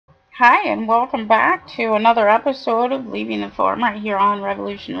Hi, and welcome back to another episode of Leaving the Pfarm right here on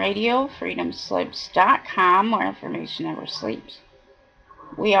Revolution Radio, freedomslips.com, where information never sleeps.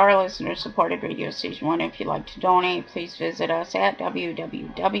 We are a listener-supported radio station. If you'd like to donate, please visit us at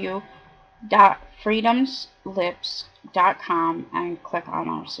www.freedomslips.com and click on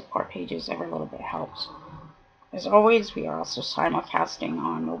our support pages. Every little bit helps. As always, we are also simulcasting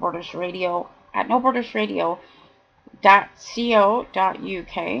on No Borders Radio at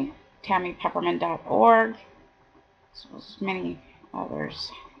nobordersradio.co.uk, tammypepperman.org, as well as many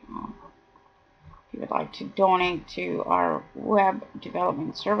others. If you would like to donate to our web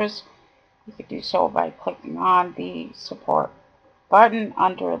development service, you could do so by clicking on the support button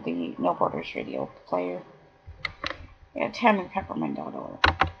under the No Borders Radio player at tammypepperman.org.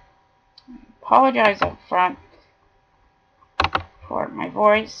 I apologize up front for my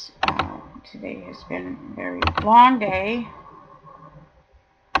voice. Today has been a very long day.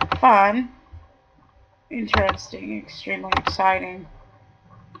 Fun, interesting, extremely exciting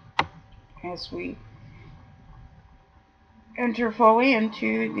as we enter fully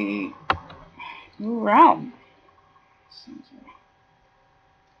into the new realm.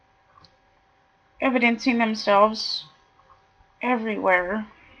 Evidencing themselves everywhere.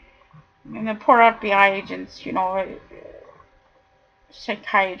 And the poor FBI agents,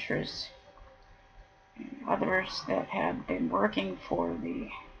 psychiatrists, and others that have been working for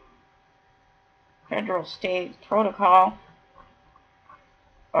the federal state protocol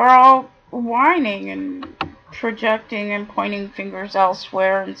are all whining and projecting and pointing fingers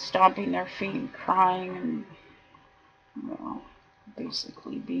elsewhere and stomping their feet and crying and,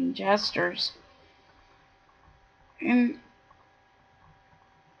 basically being jesters. And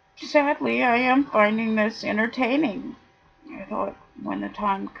sadly, I am finding this entertaining. I thought when the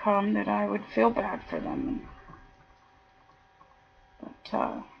time come that I would feel bad for them. But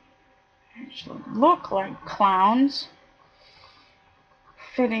actually look like clowns,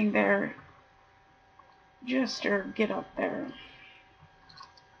 fitting their jester get up there.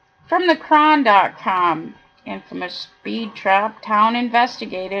 From thecron.com, infamous speed trap, town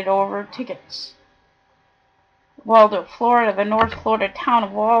investigated over tickets. Waldo, Florida. The North Florida town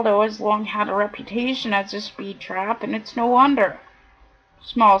of Waldo has long had a reputation as a speed trap, and it's no wonder. A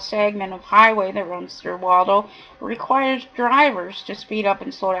small segment of highway that runs through Waldo requires drivers to speed up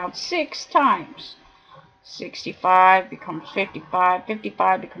and slow down 6 times. 65 becomes 55,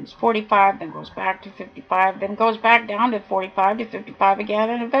 55 becomes 45, then goes back to 55, then goes back down to 45 to 55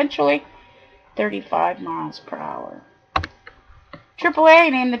 again, and eventually 35 miles per hour. AAA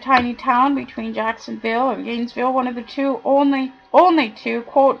named the tiny town between Jacksonville and Gainesville one of the only two,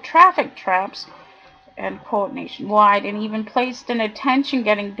 quote, traffic traps, end quote, nationwide, and even placed an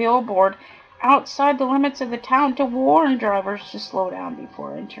attention-getting billboard outside the limits of the town to warn drivers to slow down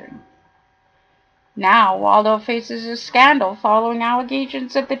before entering. Now, Waldo faces a scandal following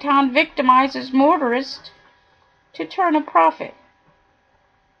allegations that the town victimizes motorists to turn a profit.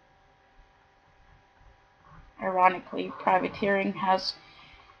 Ironically, privateering has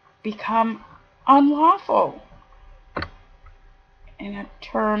become unlawful in a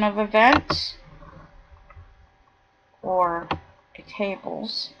turn of events or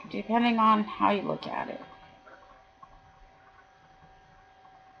tables, depending on how you look at it.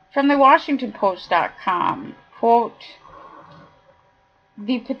 From the WashingtonPost.com, quote,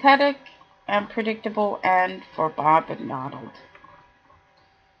 the pathetic and predictable end for Bob and Donald.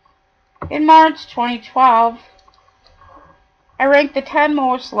 In March 2012, I ranked the 10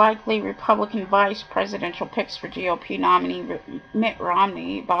 most likely Republican vice presidential picks for GOP nominee Mitt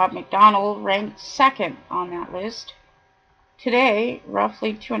Romney. Bob McDonnell ranked second on that list. Today,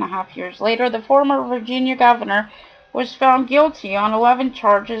 roughly 2.5 years later, the former Virginia governor was found guilty on 11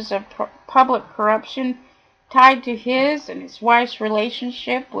 charges of public corruption tied to his and his wife's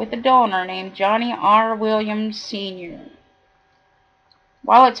relationship with a donor named Johnny R. Williams Sr.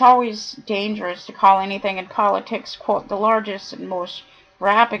 While it's always dangerous to call anything in politics, quote, the largest and most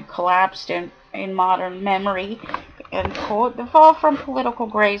rapid collapse in modern memory, end quote, the fall from political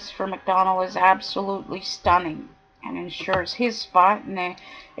grace for McDonnell is absolutely stunning and ensures his spot in the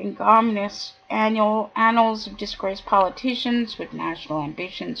ignominious annals of disgraced politicians with national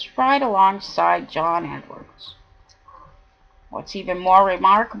ambitions right alongside John Edwards. What's even more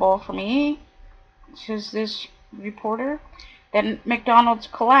remarkable for me, says this reporter, than McDonald's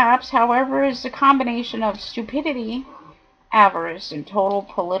collapse, however, is the combination of stupidity, avarice, and total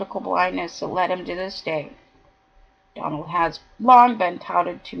political blindness that led him to this day. Donald has long been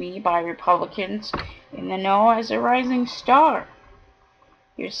touted to me by Republicans in the know as a rising star.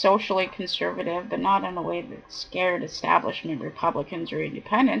 He was socially conservative, but not in a way that scared establishment Republicans or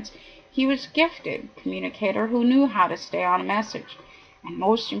independents. He was a gifted communicator who knew how to stay on a message. And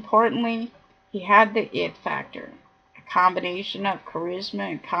most importantly, he had the it factor, a combination of charisma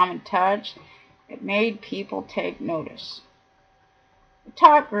and common touch that made people take notice. The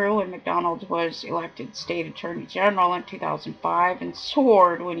talk grew when McDonald was elected state attorney general in 2005 and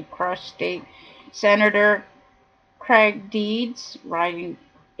soared when he crushed state Senator Craig Deeds, writing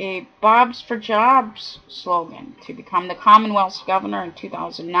a Bob's for Jobs slogan to become the Commonwealth's governor in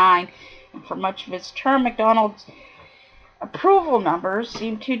 2009. And for much of his term, McDonald's approval numbers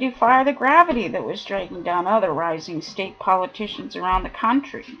seemed to defy the gravity that was dragging down other rising state politicians around the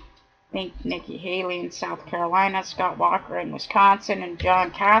country. Think Nikki Haley in South Carolina, Scott Walker in Wisconsin, and John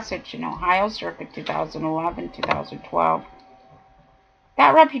Kasich in Ohio circa 2011-2012.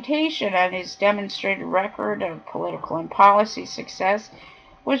 That reputation and his demonstrated record of political and policy success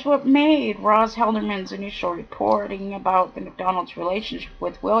was what made Roz Helderman's initial reporting about the McDonald's relationship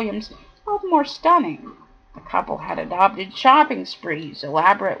with Williams all the more stunning. The couple had adopted shopping sprees,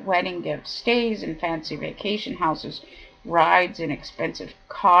 elaborate wedding gifts, stays in fancy vacation houses, rides in expensive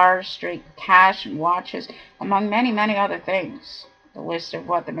cars, straight cash and watches, among many, many other things. The list of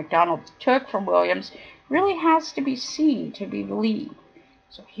what the McDonald's took from Williams really has to be seen to be believed.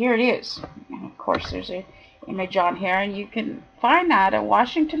 So here it is. And of course there's an image on here, and you can find that at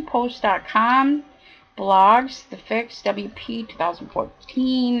WashingtonPost.com. Blogs, The Fix, WP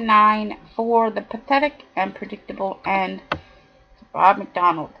 2014-9-4, The Pathetic and Predictable End to Bob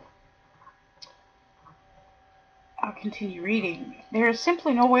McDonald. I'll continue reading. There is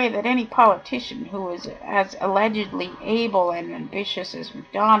simply no way that any politician who is as allegedly able and ambitious as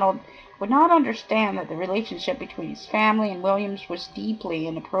McDonald would not understand that the relationship between his family and Williams was deeply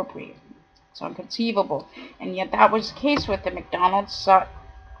inappropriate. It's inconceivable, and yet that was the case with the McDonald's sought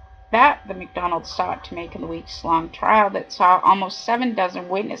to make in the weeks-long trial that saw almost 7 dozen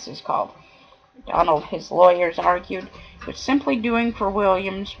witnesses called. McDonald, his lawyers argued, was simply doing for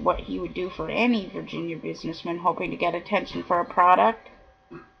Williams what he would do for any Virginia businessman hoping to get attention for a product.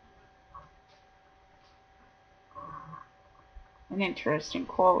 An interesting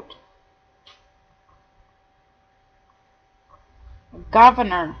quote. A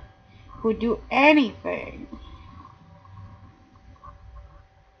governor who would do anything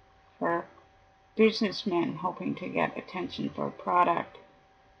for businessmen hoping to get attention for a product.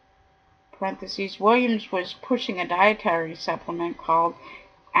 Parentheses, Williams was pushing a dietary supplement called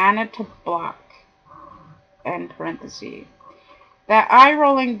Anatoblock, end parentheses. That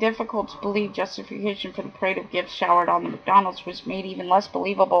eye-rolling, difficult-to-believe justification for the parade of gifts showered on the McDonald's was made even less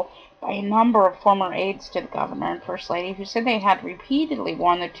believable by a number of former aides to the governor and First Lady who said they had repeatedly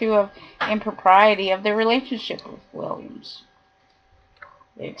warned the two of impropriety of their relationship with Williams.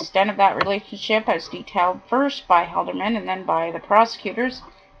 The extent of that relationship, as detailed first by Helderman and then by the prosecutors,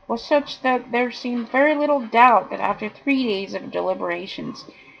 was such that there seemed very little doubt that after 3 days of deliberations,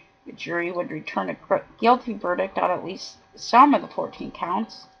 the jury would return a guilty verdict on at least some of the 14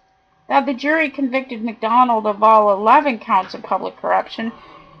 counts. That the jury convicted McDonald of all 11 counts of public corruption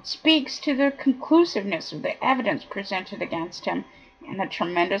speaks to the conclusiveness of the evidence presented against him and the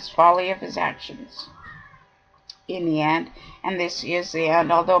tremendous folly of his actions. In the end, and this is the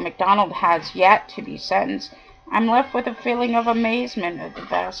end, although McDonald has yet to be sentenced, I'm left with a feeling of amazement at the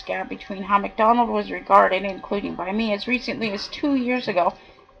vast gap between how McDonald was regarded, including by me, as recently as 2 years ago,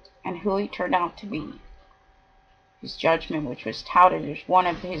 and who he turned out to be. His judgment, which was touted as one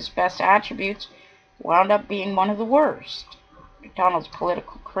of his best attributes, wound up being one of the worst. McDonald's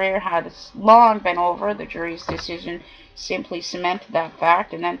political career had long been over. The jury's decision simply cemented that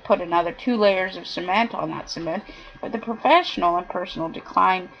fact and then put another 2 layers of cement on that cement, but the professional and personal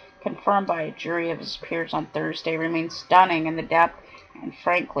decline confirmed by a jury of his peers on Thursday remains stunning in the depth and,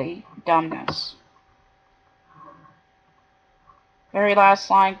 frankly, dumbness. Very last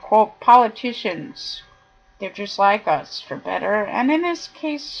line, quote, politicians, they're just like us, for better, and in this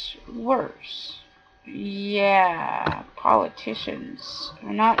case, worse. Yeah, politicians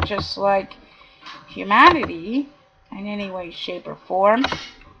are not just like humanity in any way, shape, or form.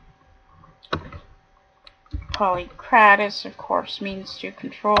 Polykratis, of course, means to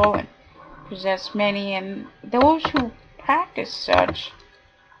control and possess many, and those who practice such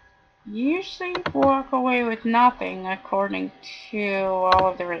usually walk away with nothing, according to all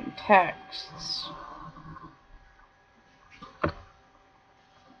of the written texts.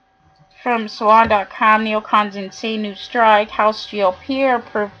 From Salon.com, neocons insane new strike. House GOP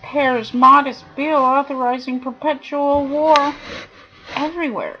prepares modest bill authorizing perpetual war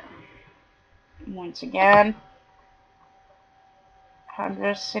everywhere. Once again,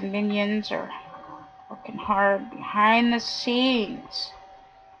 Congress and minions are working hard behind the scenes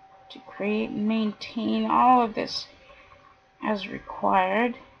to create and maintain all of this as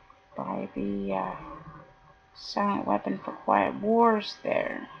required by the silent weapon for quiet wars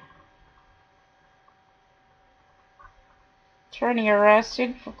there. Attorney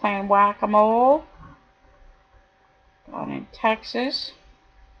arrested for playing whack-a-mole down in Texas.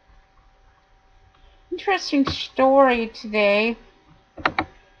 Interesting story today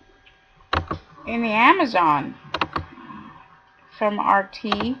in the Amazon from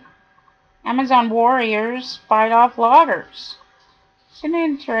RT. Amazon warriors fight off loggers. It's an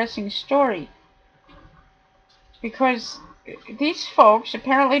interesting story because these folks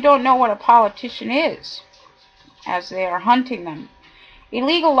apparently don't know what a politician is as they are hunting them.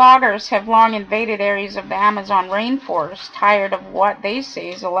 Illegal loggers have long invaded areas of the Amazon rainforest, tired of what they say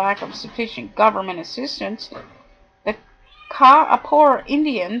is a lack of sufficient government assistance. The Ka'apor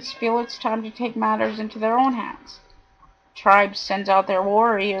Indians feel it's time to take matters into their own hands. The tribe sends out their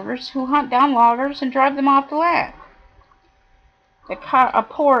warriors who hunt down loggers and drive them off the land. The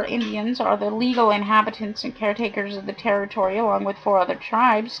Ka'apor Indians are the legal inhabitants and caretakers of the territory, along with 4 other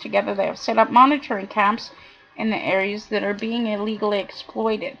tribes. Together they have set up monitoring camps in the areas that are being illegally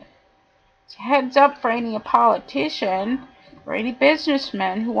exploited. It's a heads up for any politician or any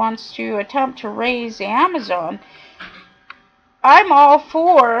businessman who wants to attempt to raise the Amazon. I'm all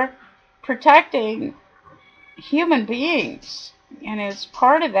for protecting human beings, and as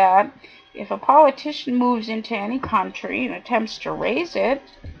part of that, if a politician moves into any country and attempts to raise it,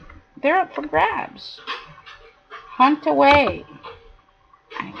 they're up for grabs. Hunt away.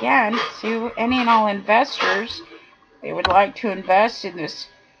 And again, to any and all investors, they would like to invest in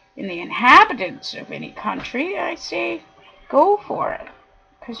the inhabitants of any country, I say go for it,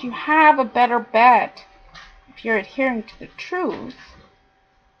 because you have a better bet if you're adhering to the truth,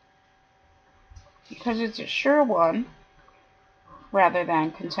 because it's a sure one rather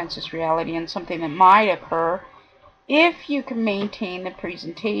than consensus reality and something that might occur if you can maintain the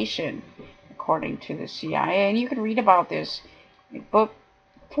presentation according to the CIA. And you can read about this in book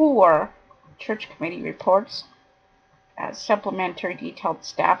 4, Church Committee Reports, as supplementary detailed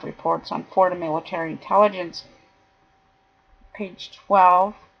staff reports on foreign military intelligence. Page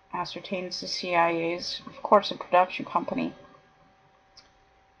 12 ascertains the CIA is, of course, a production company.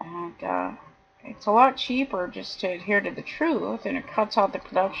 And it's a lot cheaper just to adhere to the truth, and it cuts out the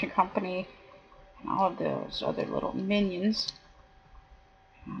production company and all of those other little minions,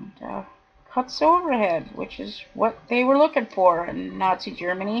 and cuts the overhead, which is what they were looking for in Nazi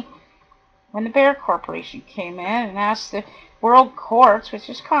Germany when the Bear Corporation came in and asked the world courts, which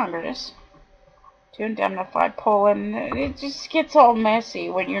is Congress, to indemnify Poland. It just gets all messy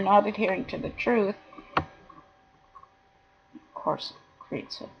when you're not adhering to the truth. Of course, it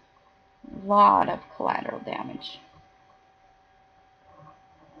creates a lot of collateral damage.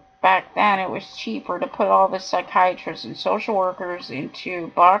 Back then, it was cheaper to put all the psychiatrists and social workers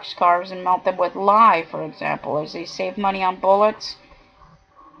into boxcars and melt them with lye, for example, as they saved money on bullets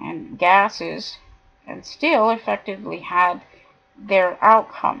and gases and still effectively had their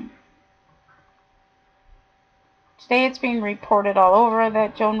outcome. Today it's being reported all over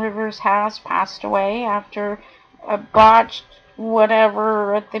that Joan Rivers has passed away after a botched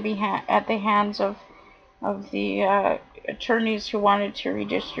whatever at the hands of the attorneys who wanted to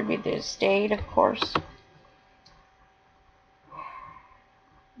redistribute the estate, of course.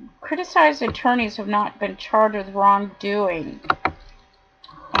 Criticized attorneys have not been charged with wrongdoing.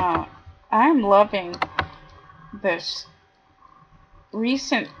 I'm loving this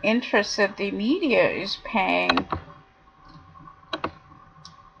recent interest that the media is paying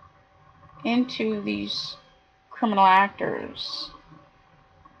into these criminal actors.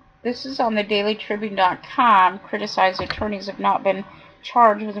 This is on the dailytribune.com. Criticized attorneys have not been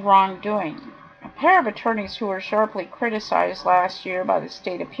charged with wrongdoing. A pair of attorneys who were sharply criticized last year by the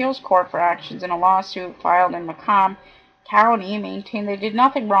state appeals court for actions in a lawsuit filed in Macomb County maintain they did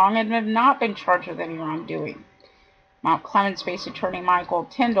nothing wrong and have not been charged with any wrongdoing. Mount Clemens-based attorney Michael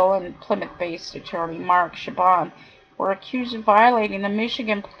Tyndall and Plymouth-based attorney Mark Chabon were accused of violating the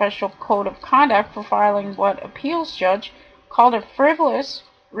Michigan Professional Code of Conduct for filing what appeals judge called a frivolous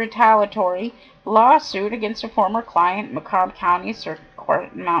retaliatory lawsuit against a former client in Macomb County Circuit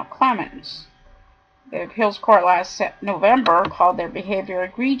Court in Mount Clemens. The appeals court last November called their behavior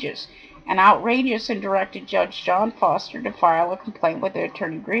egregious and outrageous and directed Judge John Foster to file a complaint with the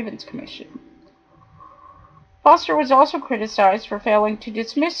Attorney Grievance Commission. Foster was also criticized for failing to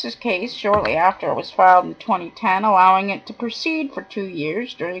dismiss his case shortly after it was filed in 2010, allowing it to proceed for 2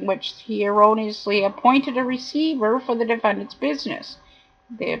 years, during which he erroneously appointed a receiver for the defendant's business.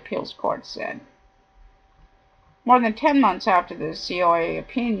 the appeals court said. More than 10 months after the COA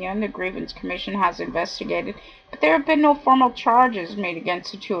opinion, the Grievance Commission has investigated, but there have been no formal charges made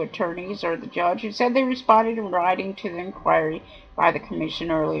against the two attorneys or the judge, who said they responded in writing to the inquiry by the Commission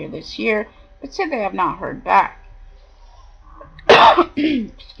earlier this year, but said they have not heard back.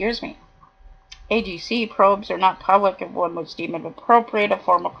 Excuse me. AGC probes are not public. If one was deemed appropriate, a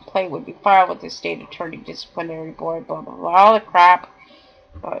formal complaint would be filed with the State Attorney Disciplinary Board, blah, blah, blah, all the crap.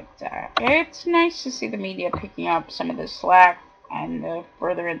 But it's nice to see the media picking up some of the slack and the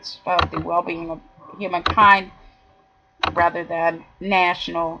furtherance of the well-being of humankind rather than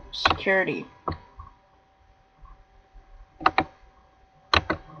national security.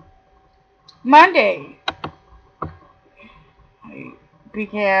 Monday, I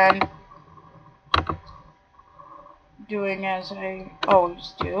began doing as I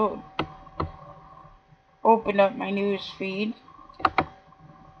always do. Opened up my news feed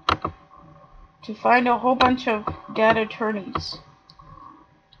to find a whole bunch of dead attorneys.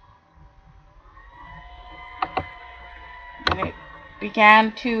 And it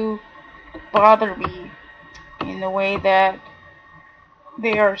began to bother me in the way that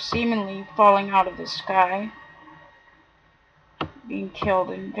they are seemingly falling out of the sky, being killed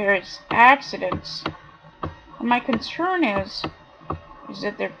in various accidents. And my concern is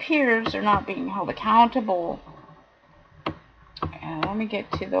that their peers are not being held accountable. And let me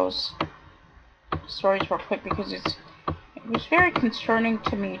get to those stories real quick, because it was very concerning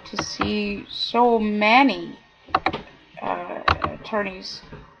to me to see so many attorneys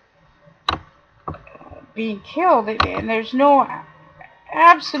being killed, and there's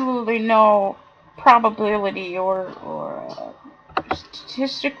absolutely no probability or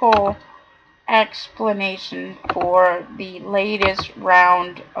statistical explanation for the latest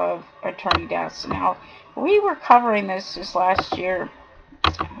round of attorney deaths. Now, we were covering this last year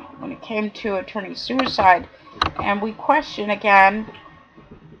when it came to attorney suicide, and we question again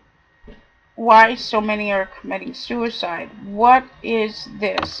why so many are committing suicide. What is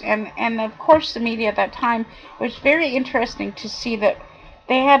this? And of course the media at that time, it was very interesting to see that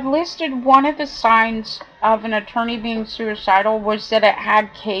they had listed one of the signs of an attorney being suicidal was that it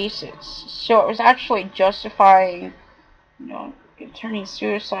had cases. So it was actually justifying, attorney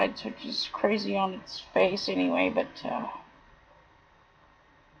suicides, which is crazy on its face anyway, but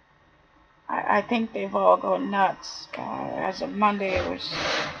I think they've all gone nuts. As of Monday, it was,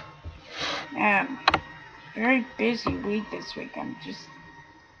 man, very busy week this week. It's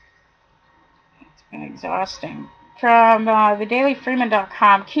been exhausting. From the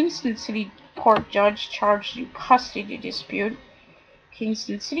dailyfreeman.com, Kingston City Court judge charged in custody dispute.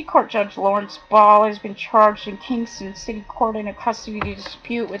 Kingston City Court Judge Lawrence Ball has been charged in Kingston City Court in a custody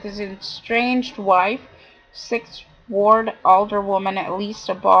dispute with his estranged wife, 6th Ward Alderwoman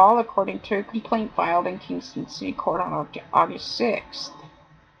Lisa Ball, according to a complaint filed in Kingston City Court on August 6th.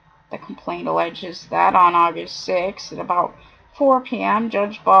 The complaint alleges that on August 6th, at about 4 p.m.,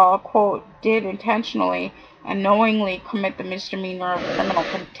 Judge Ball, quote, did intentionally and knowingly commit the misdemeanor of criminal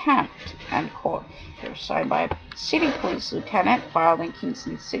contempt, end quote. They were signed by a city police lieutenant, filed in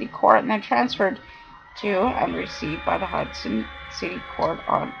Kingston City Court, and then transferred to and received by the Hudson City Court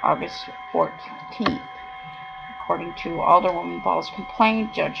on August 14th. According to Alderwoman Ball's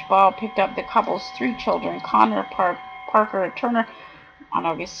complaint, Judge Ball picked up the couple's 3 children, Connor, Parker, and Turner, on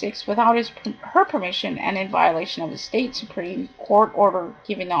August 6th without her permission and in violation of the state Supreme Court order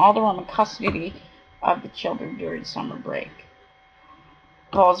giving the Alderwoman custody of the children during summer break.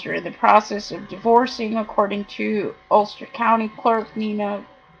 Balls are in the process of divorcing, according to Ulster County Clerk Nina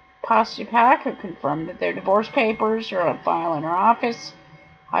Postupak, who confirmed that their divorce papers are on file in her office.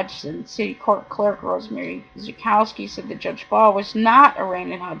 Hudson City Court Clerk Rosemary Zukowski said that Judge Ball was not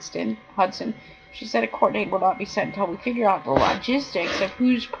arraigned in Hudson. She said a court date will not be set until we figure out the logistics of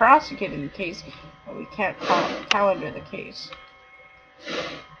who's prosecuting the case, but we can't calendar the case.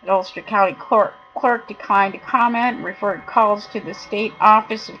 The Ulster County Clerk declined to comment and referred calls to the State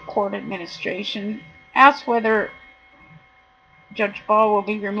Office of Court Administration, asked whether Judge Ball will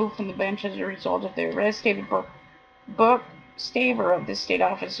be removed from the bench as a result of the arrest. David Book Staver of the State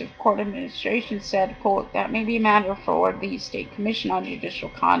Office of Court Administration said, quote, that may be a matter for the State Commission on Judicial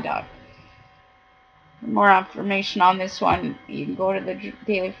Conduct. For more information on this one, you can go to the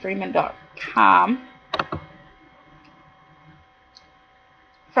dailyfreeman.com.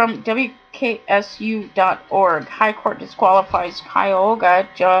 From WKSU.org, High Court disqualifies Cuyahoga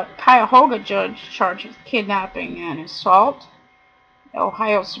judge charged with kidnapping and assault. The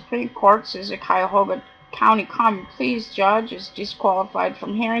Ohio Supreme Court says a Cuyahoga County Common Pleas judge is disqualified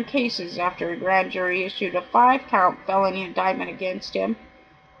from hearing cases after a grand jury issued a 5-count felony indictment against him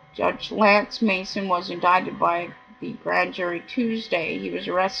Judge Lance Mason was indicted by the grand jury Tuesday. He was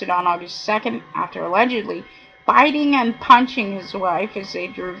arrested on August 2nd after allegedly biting and punching his wife as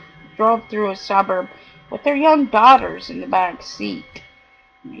they drove through a suburb with their young daughters in the back seat.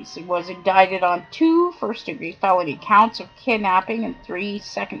 Mason was indicted on 2 first-degree felony counts of kidnapping and 3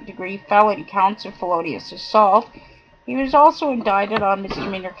 second-degree felony counts of felonious assault. He was also indicted on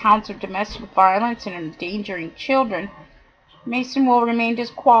misdemeanor counts of domestic violence and endangering children. Mason will remain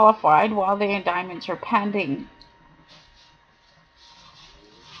disqualified while the indictments are pending.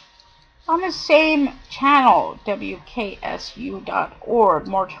 On the same channel, WKSU.org,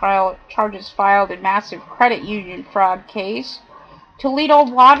 more charges filed in massive credit union fraud case. Toledo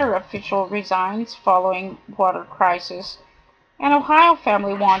water official resigns following water crisis. An Ohio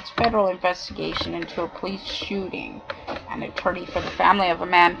family wants federal investigation into a police shooting. An attorney for the family of a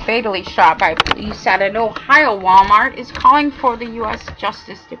man fatally shot by police at an Ohio Walmart is calling for the U.S.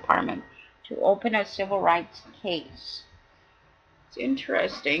 Justice Department to open a civil rights case. It's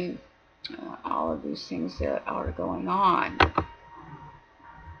interesting, all of these things that are going on.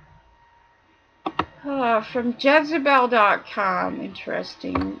 From Jezebel.com,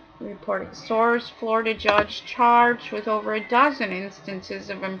 interesting reporting source. Florida judge charged with over a dozen instances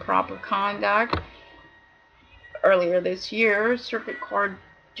of improper conduct. Earlier this year, Circuit Court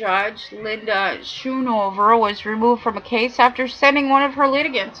Judge Linda Schoonover was removed from a case after sending one of her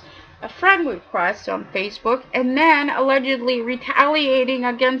litigants a friend request on Facebook and then allegedly retaliating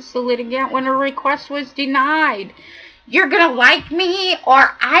against the litigant when her request was denied. You're gonna like me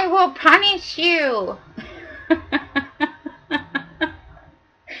or I will punish you.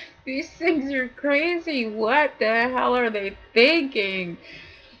 These things are crazy. What the hell are they thinking?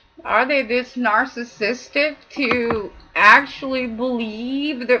 Are they this narcissistic to actually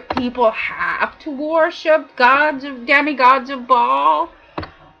believe that people have to worship demigods of Baal?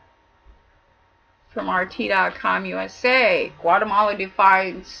 From RT.com USA, Guatemala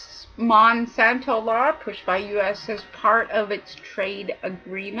defies Monsanto law pushed by U.S. as part of its trade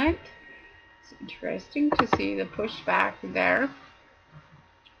agreement. It's interesting to see the pushback there.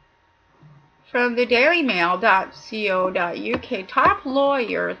 From the dailymail.co.uk, top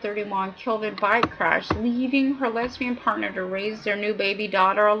lawyer 31 killed in bike crash, leaving her lesbian partner to raise their new baby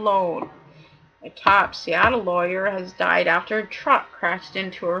daughter alone. A top Seattle lawyer has died after a truck crashed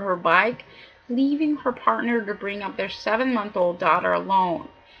into her bike, leaving her partner to bring up their 7-month-old daughter alone.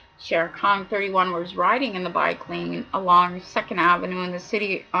 Sher Kong, 31, was riding in the bike lane along 2nd Avenue in the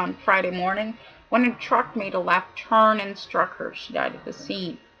city on Friday morning when a truck made a left turn and struck her. She died at the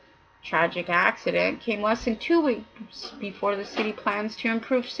scene. Tragic accident came less than 2 weeks before the city plans to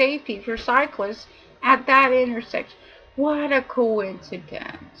improve safety for cyclists at that intersection. What a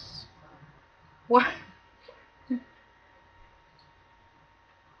coincidence. What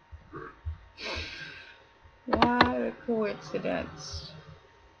a coincidence.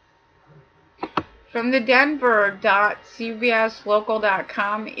 From the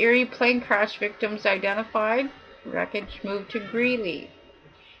Denver.cbslocal.com, Erie plane crash victims identified. Wreckage moved to Greeley.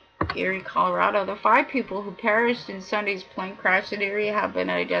 Erie, Colorado. The 5 people who perished in Sunday's plane crash in Erie have been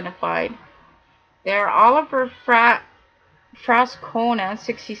identified. They're Oliver Frascona,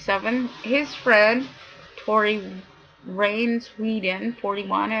 67, his friend, Tori Raines Whedon,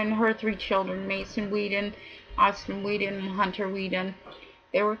 41, and her 3 children, Mason Whedon, Austin Whedon, and Hunter Whedon.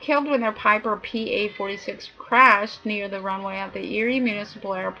 They were killed when their Piper PA-46 crashed near the runway at the Erie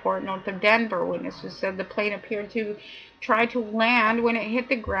Municipal Airport north of Denver. Witnesses said the plane appeared to try to land when it hit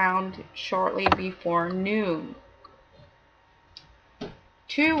the ground shortly before noon.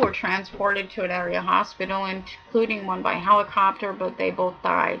 2 were transported to an area hospital, including one by helicopter, but they both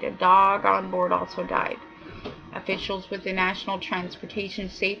died. A dog on board also died. Officials with the National Transportation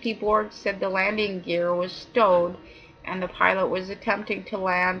Safety Board said the landing gear was stowed and the pilot was attempting to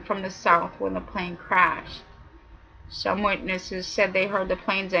land from the south when the plane crashed. Some witnesses said they heard the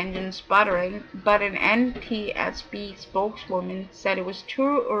plane's engine sputtering, but an NTSB spokeswoman said it was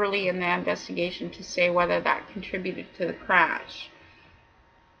too early in the investigation to say whether that contributed to the crash.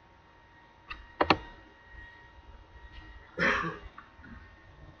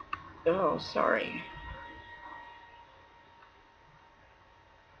 Oh, sorry.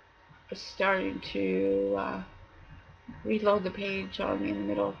 It's starting to reload the page on me in the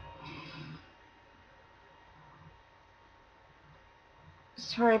middle.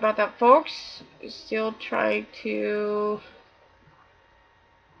 Sorry about that, folks. Still trying to...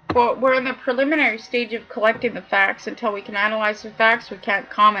 Well, we're in the preliminary stage of collecting the facts. Until we can analyze the facts, we can't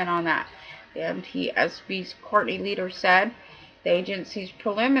comment on that. The NTSB's Courtney Leader said the agency's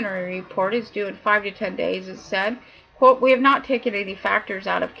preliminary report is due in 5 to 10 days, it said. Quote, we have not taken any factors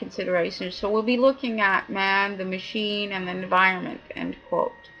out of consideration, so we'll be looking at man, the machine, and the environment, end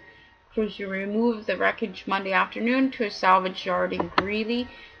quote. Crews will remove the wreckage Monday afternoon to a salvage yard in Greeley,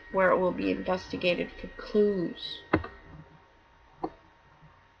 where it will be investigated for clues.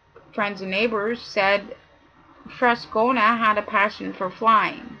 Friends and neighbors said Frascona had a passion for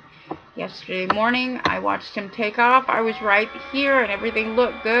flying. Yesterday morning, I watched him take off. I was right here, and everything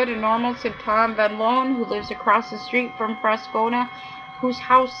looked good and normal, said Tom Van Loan, who lives across the street from Frascona, whose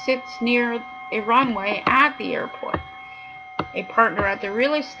house sits near a runway at the airport. A partner at the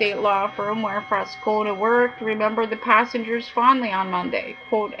real estate law firm where Frascona worked remembered the passengers fondly on Monday.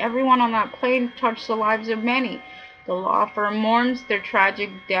 Quote, everyone on that plane touched the lives of many. The law firm mourns their tragic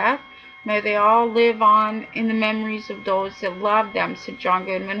death. May they all live on in the memories of those that loved them, said John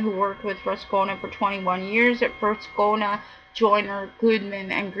Goodman, who worked with Frascona for 21 years at Frascona, Joyner,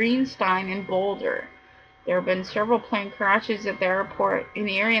 Goodman, and Greenstein in Boulder. There have been several plane crashes at the airport in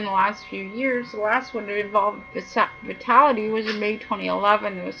the area in the last few years. The last one that involved fatality was in May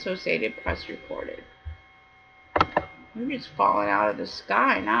 2011, the Associated Press reported. They're just falling out of the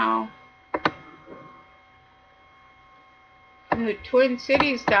sky now. From the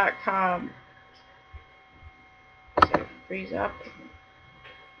TwinCities.com. So freeze up.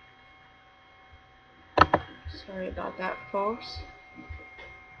 Sorry about that, folks.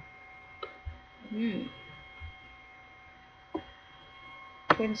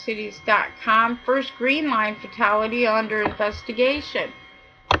 TwinCities.com. First Green Line fatality under investigation.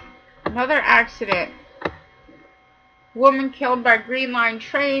 Another accident. Woman killed by Green Line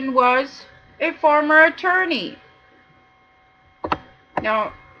train was a former attorney.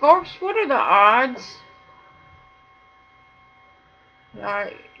 Now, folks, what are the odds?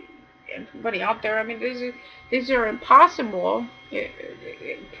 Everybody out there, I mean, these are impossible,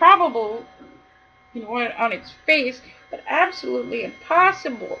 probable, you know, on its face, but absolutely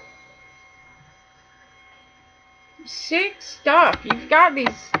impossible. Sick stuff. You've got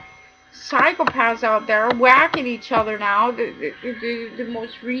these psychopaths out there whacking each other now. The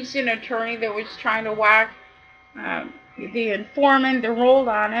most recent attorney that was trying to whack the informant that rolled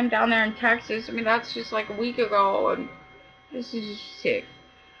on him down there in Texas. I mean, that's just like a week ago, and this is just sick.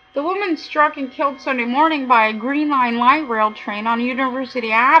 The woman struck and killed Sunday morning by a Green Line light rail train on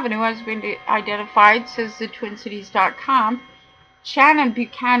University Avenue has been identified, says the TwinCities.com. Shannon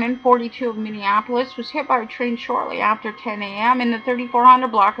Buchanan, 42, of Minneapolis, was hit by a train shortly after 10 a.m. in the 3400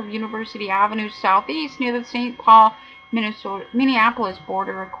 block of University Avenue Southeast near the St. Paul, Minneapolis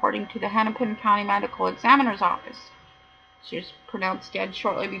border, according to the Hennepin County Medical Examiner's Office. She was pronounced dead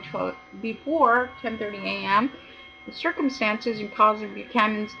shortly before 10:30 a.m. The circumstances and cause of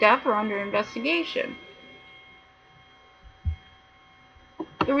Buchanan's death are under investigation.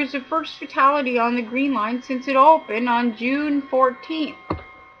 There was the first fatality on the Green Line since it opened on June 14th.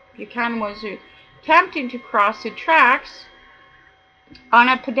 Buchanan was attempting to cross the tracks on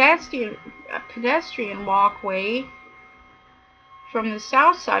a pedestrian walkway from the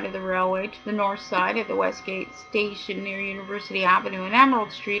south side of the railway to the north side at the Westgate Station near University Avenue and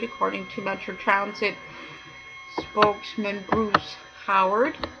Emerald Street, according to Metro Transit spokesman Bruce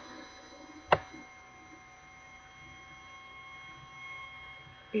Howard.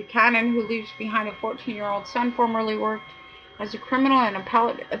 Buchanan, who leaves behind a 14-year-old son, formerly worked as a criminal and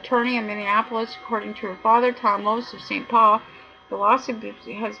appellate attorney in Minneapolis, according to her father, Tom Lose of St. Paul. The loss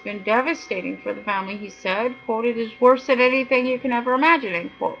has been devastating for the family, he said. Quote, it is worse than anything you can ever imagine,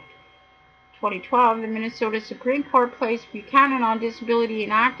 end quote. 2012, the Minnesota Supreme Court placed Buchanan on disability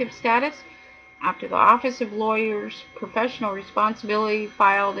inactive status after the Office of Lawyers' Professional Responsibility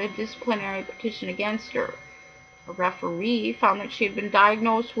filed a disciplinary petition against her. A referee found that she had been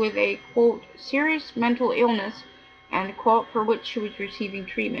diagnosed with a, quote, serious mental illness, and, quote, for which she was receiving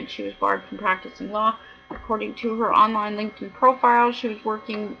treatment. She was barred from practicing law. According to her online LinkedIn profile, she was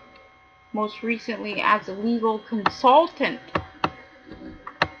working most recently as a legal consultant.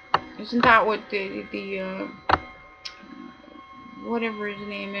 Isn't that what the whatever his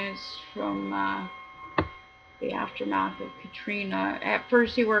name is from the aftermath of Katrina? At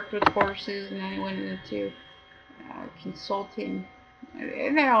first he worked with horses, and then he went into consulting.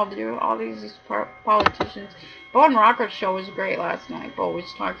 And they all do. All these politicians. Bo and Rocker's show was great last night. Bo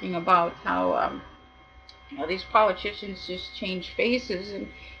was talking about how you know, these politicians just change faces, and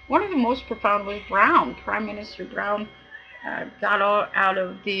one of the most profound was Brown. Prime Minister Brown got out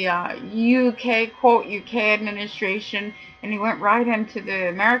of the UK, quote, UK administration, and he went right into the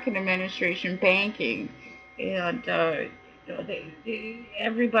American administration, banking, and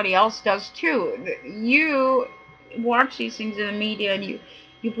everybody else does too. You watch these things in the media, and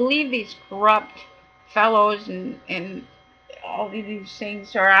you believe these corrupt fellows and all of these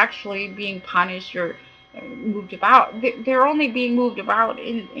things are actually being punished or moved about. They're only being moved about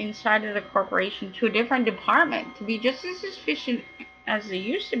inside of the corporation to a different department to be just as efficient as they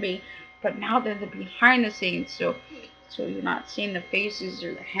used to be, but now they're the behind the scenes. So you're not seeing the faces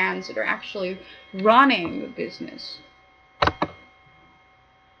or the hands that are actually running the business.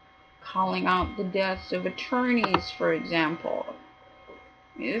 Calling out the deaths of attorneys, for example.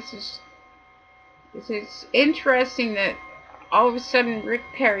 This is interesting that all of a sudden Rick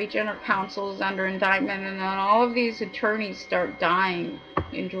Perry, General Counsel, is under indictment, and then all of these attorneys start dying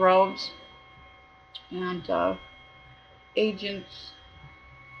in droves, and agents,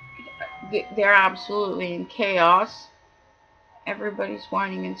 they're absolutely in chaos. Everybody's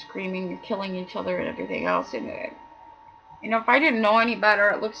whining and screaming and killing each other and everything else. And if I didn't know any better,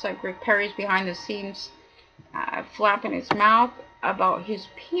 it looks like Rick Perry's behind the scenes flapping his mouth about his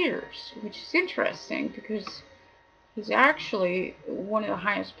peers, which is interesting because he's actually one of the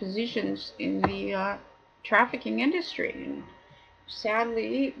highest positions in the trafficking industry. And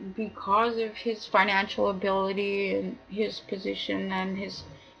sadly, because of his financial ability and his position and his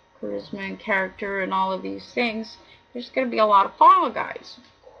charisma and character and all of these things, there's going to be a lot of follow guys,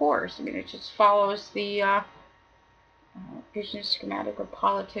 of course. I mean, it just follows the business schematic of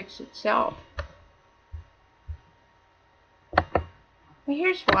politics itself. Well,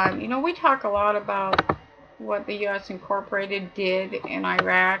 here's one. We talk a lot about what the U.S. Incorporated did in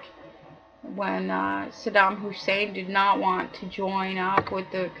Iraq when Saddam Hussein did not want to join up with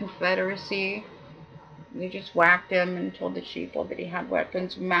the Confederacy. They just whacked him and told the sheeple that he had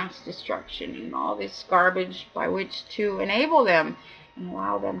weapons of mass destruction and all this garbage by which to enable them and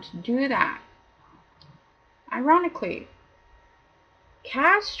allow them to do that. Ironically,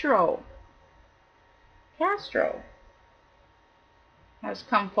 Castro has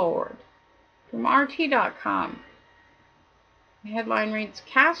come forward from RT.com. The headline reads,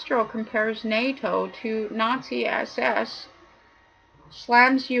 Castro compares NATO to Nazi SS,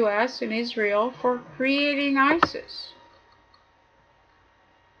 slams US and Israel for creating ISIS.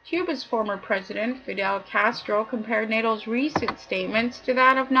 Cuba's former president, Fidel Castro, compared NATO's recent statements to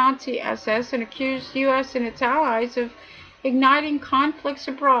that of Nazi SS and accused US and its allies of igniting conflicts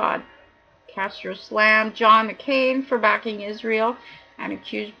abroad. Castro slammed John McCain for backing Israel and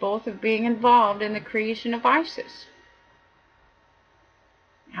accused both of being involved in the creation of ISIS.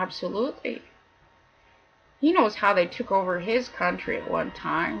 Absolutely. He knows how they took over his country at one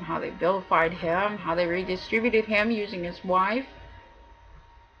time, how they vilified him, how they redistributed him using his wife.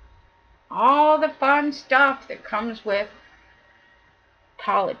 All the fun stuff that comes with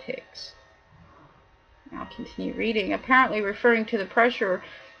politics. I'll continue reading. Apparently referring to the pressure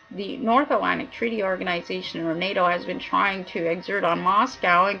the North Atlantic Treaty Organization, or NATO, has been trying to exert on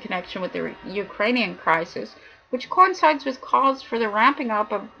Moscow in connection with the Ukrainian crisis, which coincides with calls for the ramping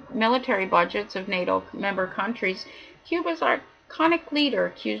up of military budgets of NATO member countries. Cuba's iconic leader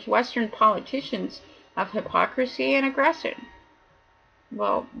accused Western politicians of hypocrisy and aggression.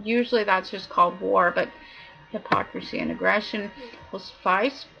 Well, usually that's just called war, but hypocrisy and aggression will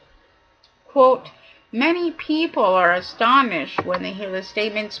suffice. Quote, many people are astonished when they hear the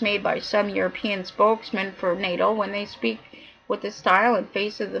statements made by some European spokesmen for NATO when they speak with the style and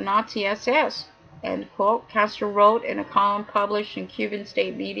face of the Nazi SS, end quote, Castro wrote in a column published in Cuban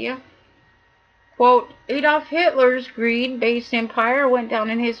state media. Quote, Adolf Hitler's greed-based empire went down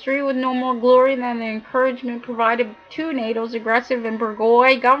in history with no more glory than the encouragement provided to NATO's aggressive and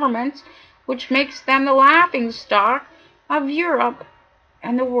bourgeois governments, which makes them the laughingstock of Europe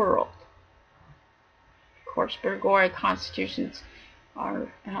and the world. Of course, bourgeois constitutions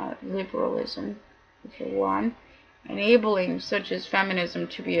are liberalism, for one, enabling such as feminism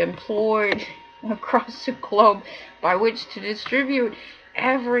to be employed across the globe by which to distribute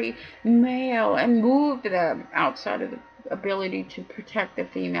every male and move them outside of the ability to protect the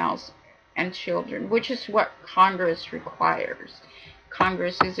females and children, which is what Congress requires.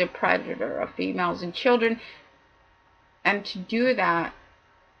 Congress is a predator of females and children, and to do that,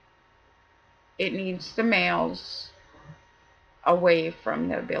 it needs the males away from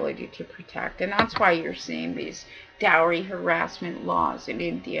the ability to protect. And that's why you're seeing these dowry harassment laws in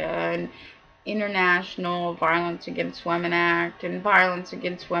India and International Violence Against Women Act and Violence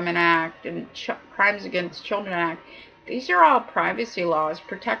Against Women Act and Crimes Against Children Act. These are all privacy laws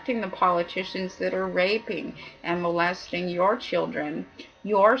protecting the politicians that are raping and molesting your children,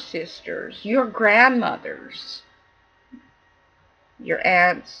 your sisters, your grandmothers, your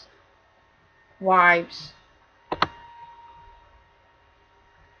aunts, wives.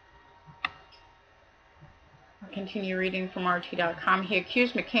 Continue reading from RT.com. He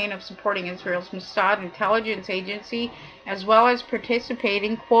accused McCain of supporting Israel's Mossad intelligence agency, as well as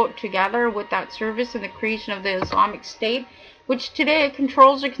participating, quote, together with that service in the creation of the Islamic State, which today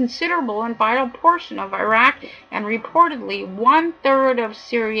controls a considerable and vital portion of Iraq and reportedly 1/3 of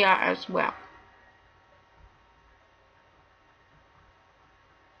Syria as well.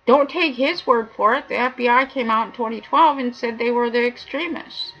 Don't take his word for it. The FBI came out in 2012 and said they were the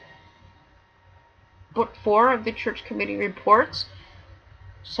extremists. Book 4 of the Church Committee reports,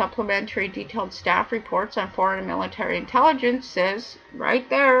 supplementary detailed staff reports on foreign and military intelligence, says right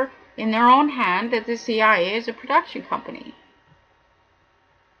there in their own hand that the CIA is a production company.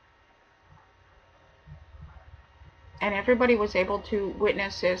 And everybody was able to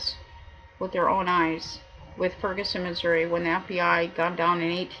witness this with their own eyes with Ferguson, Missouri, when the FBI gunned down an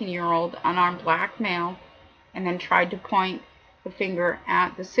 18-year-old unarmed black male and then tried to point the finger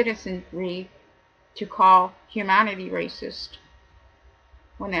at the citizenry to call humanity racist,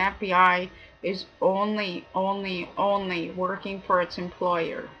 when the FBI is only working for its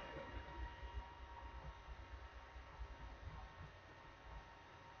employer.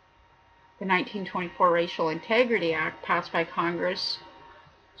 The 1924 Racial Integrity Act, passed by Congress,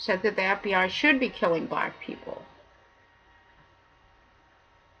 said that the FBI should be killing black people.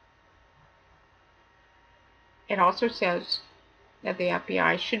 It also says that the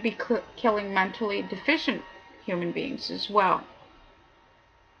FBI should be killing mentally deficient human beings as well.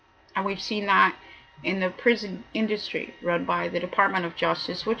 And we've seen that in the prison industry run by the Department of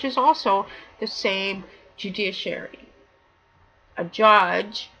Justice, which is also the same judiciary. A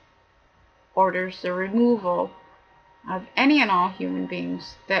judge orders the removal of any and all human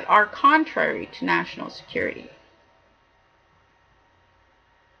beings that are contrary to national security.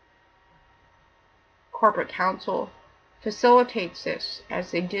 Corporate counsel facilitates this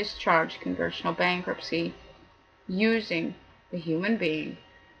as they discharge congressional bankruptcy, using the human being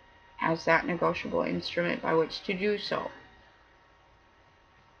as that negotiable instrument by which to do so.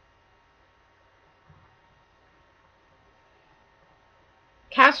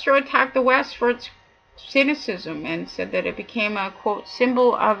 Castro attacked the West for its cynicism and said that it became a, quote,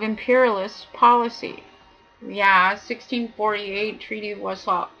 symbol of imperialist policy. Yeah, 1648 Treaty of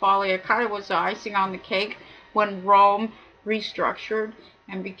Westphalia kind of was the icing on the cake when Rome restructured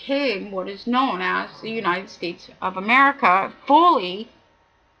and became what is known as the United States of America fully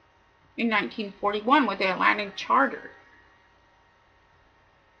in 1941 with the Atlantic Charter.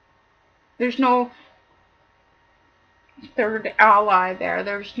 There's no third ally there.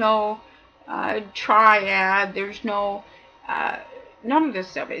 There's no triad. There's no none of this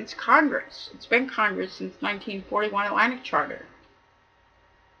stuff. It's Congress. It's been Congress since 1941 Atlantic Charter.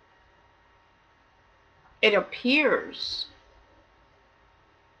 It appears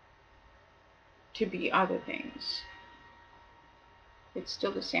to be other things. It's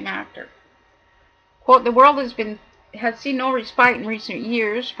still the same actor. Quote, the world has seen no respite in recent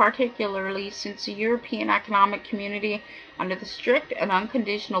years, particularly since the European Economic Community, under the strict and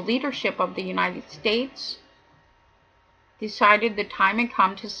unconditional leadership of the United States, decided the time had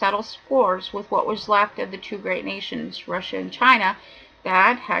come to settle scores with what was left of the two great nations, Russia and China,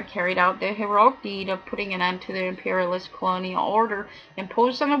 that had carried out the heroic deed of putting an end to the imperialist colonial order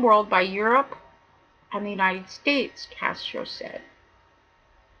imposed on the world by Europe and the United States, Castro said.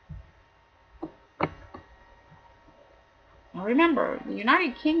 Now remember, the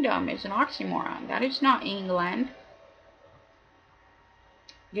United Kingdom is an oxymoron. That is not England.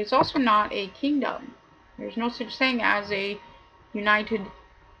 It is also not a kingdom. There's no such thing as a United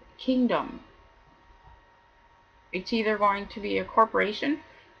Kingdom. It's either going to be a corporation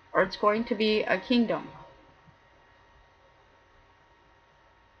or it's going to be a kingdom.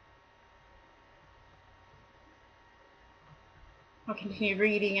 I'll continue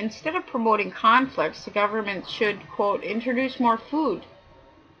reading. Instead of promoting conflicts, the government should, quote, introduce more food.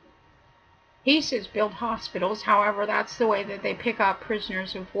 He says build hospitals. However, that's the way that they pick up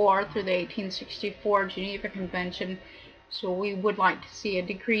prisoners of war through the 1864 Geneva Convention. So we would like to see a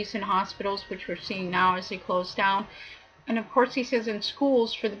decrease in hospitals, which we're seeing now as they close down. And of course, he says in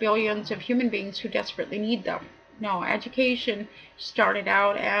schools for the billions of human beings who desperately need them. No, education started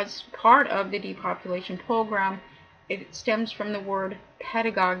out as part of the depopulation program. It stems from the word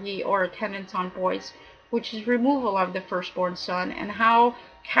pedagogy, or attendance on boys, which is removal of the firstborn son, and how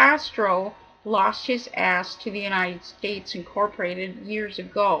Castro lost his ass to the United States Incorporated years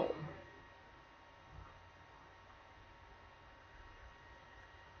ago.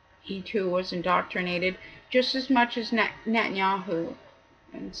 He too was indoctrinated just as much as Netanyahu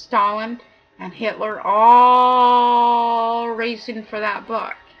and Stalin and Hitler, all racing for that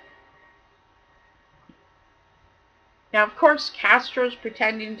buck. Now, of course, Castro's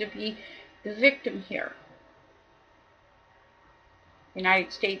pretending to be the victim here. The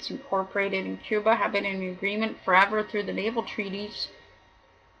United States Incorporated and Cuba have been in agreement forever through the naval treaties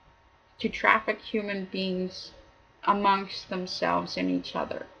to traffic human beings amongst themselves and each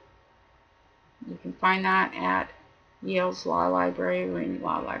other. You can find that at Yale's Law Library, Rainey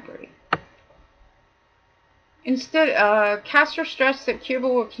Law Library. Instead, Castro stressed that Cuba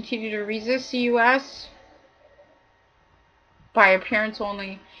will continue to resist the U.S. by appearance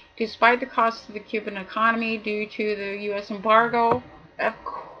only, despite the cost of the Cuban economy due to the U.S. embargo. Of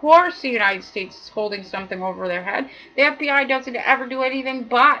course the United States is holding something over their head. The FBI doesn't ever do anything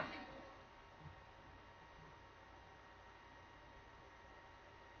but.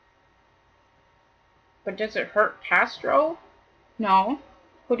 But does it hurt Castro? No.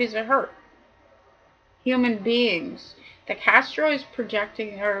 Who does it hurt? Human beings that Castro is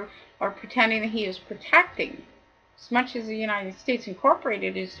projecting or pretending that he is protecting, as much as the United States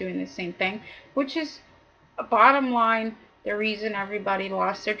Incorporated is doing the same thing, which is, bottom line, the reason everybody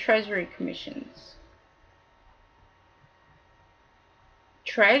lost their Treasury commissions.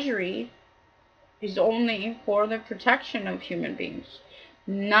 Treasury is only for the protection of human beings,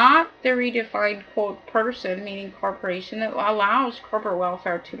 not the redefined, quote, person, meaning corporation, that allows corporate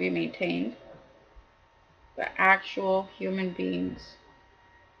welfare to be maintained, but actual human beings.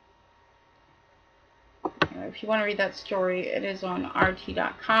 If you want to read that story, it is on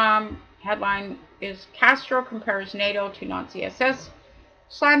RT.com. Headline is Castro compares NATO to Nazi SS,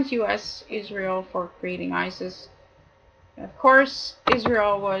 slams U.S. Israel for creating ISIS. And of course,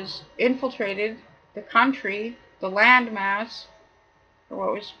 Israel was infiltrated, the country, the landmass, or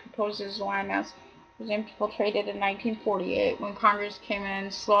what was proposed as a landmass, was infiltrated in 1948 when Congress came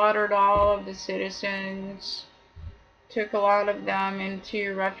in, slaughtered all of the citizens, took a lot of them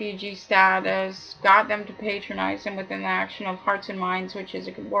into refugee status, got them to patronize them within the action of Hearts and Minds, which is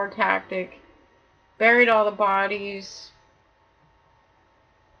a war tactic, buried all the bodies,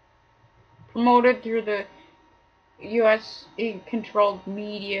 promoted through the U.S.-controlled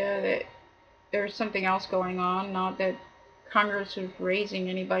media that there was something else going on, not that Congress was raising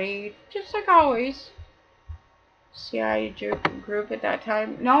anybody, just like always. CIA group at that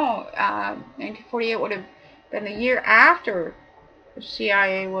time. No, 1948 would have been the year after the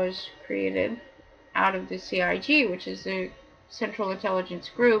CIA was created out of the CIG, which is the Central Intelligence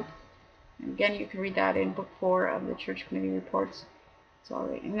Group. And again, you can read that in Book 4 of the Church Committee Reports. It's all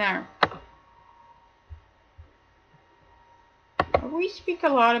right in there. We speak a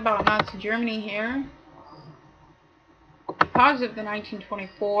lot about Nazi Germany here because of the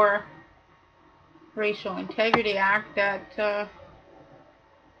 1924 Racial Integrity Act that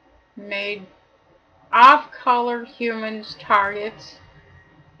made off-color humans targets,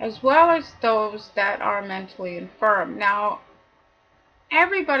 as well as those that are mentally infirm. Now,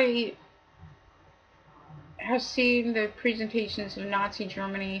 everybody has seen the presentations of Nazi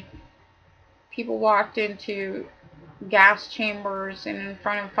Germany. People walked into gas chambers and in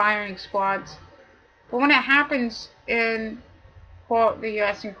front of firing squads. But when it happens in, quote, the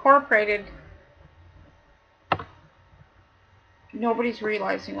U.S. Incorporated, nobody's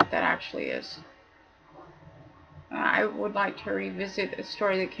realizing what that actually is. I would like to revisit a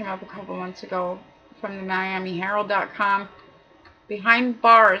story that came up a couple months ago from the MiamiHerald.com. Behind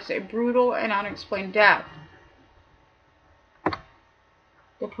bars, a brutal and unexplained death.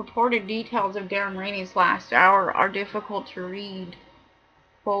 The purported details of Darren Rainey's last hour are difficult to read.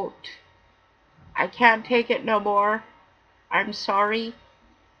 Quote, "I can't take it no more. I'm sorry.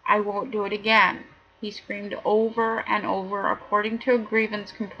 I won't do it again," he screamed over and over, according to a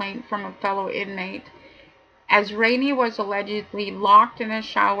grievance complaint from a fellow inmate, as Rainey was allegedly locked in a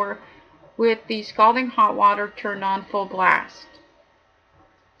shower with the scalding hot water turned on full blast.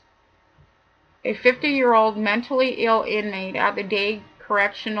 A 50-year-old mentally ill inmate at the Day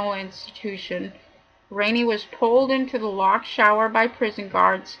Correctional Institution, Rainey was pulled into the locked shower by prison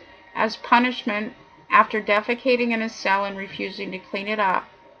guards as punishment after defecating in a cell and refusing to clean it up,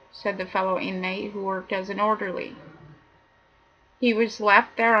 said the fellow inmate who worked as an orderly. He was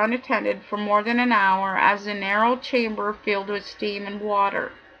left there unattended for more than an hour as the narrow chamber filled with steam and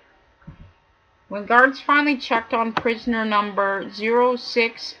water. When guards finally checked on prisoner number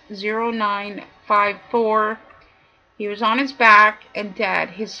 060954, he was on his back and dead.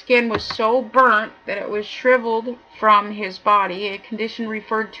 His skin was so burnt that it was shriveled from his body, a condition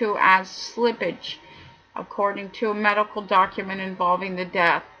referred to as slippage, according to a medical document involving the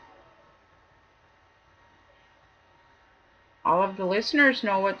death. All of the listeners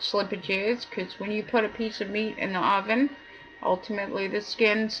know what slippage is, because when you put a piece of meat in the oven, ultimately the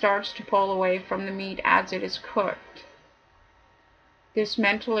skin starts to pull away from the meat as it is cooked. this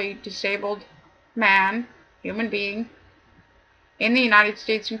mentally disabled man, human being, in the United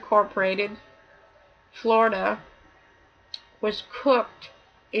States Incorporated, Florida, was cooked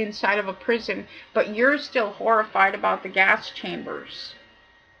inside of a prison, but you're still horrified about the gas chambers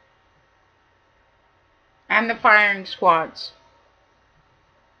and the firing squads.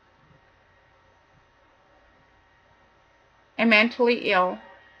 A mentally ill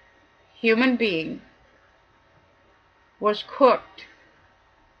human being was cooked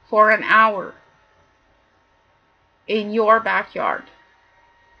for an hour in your backyard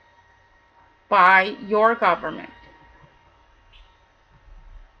by your government.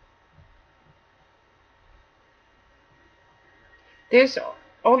 This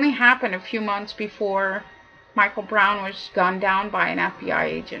only happened a few months before Michael Brown was gunned down by an FBI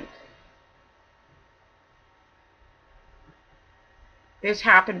agent. This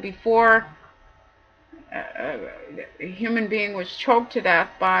happened before a human being was choked to death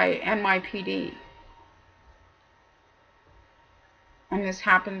by NYPD. And this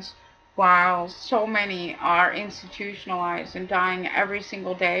happens while so many are institutionalized and dying every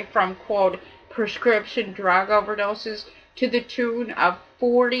single day from, quote, prescription drug overdoses to the tune of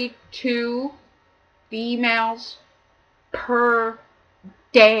 42 females per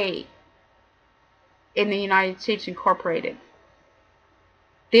day in the United States Incorporated.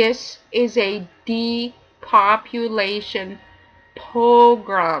 This is a depopulation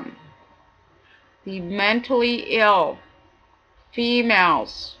program. The mentally ill,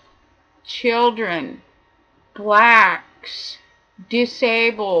 females, children, blacks,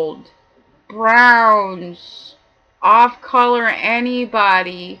 disabled, browns, off-color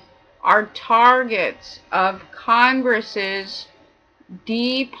anybody are targets of Congress's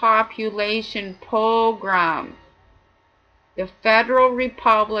depopulation program. The Federal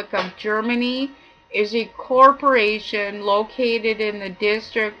Republic of Germany is a corporation located in the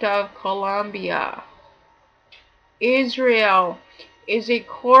District of Columbia. Israel is a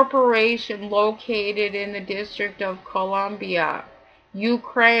corporation located in the District of Columbia.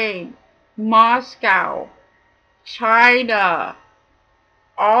 Ukraine, Moscow, China,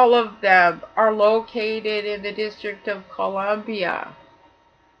 all of them are located in the District of Columbia.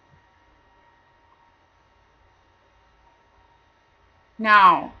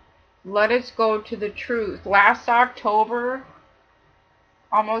 Now, let us go to the truth. Last October,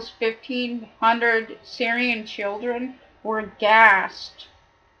 almost 1,500 Syrian children were gassed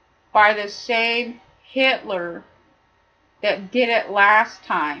by the same Hitler that did it last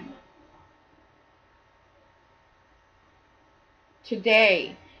time.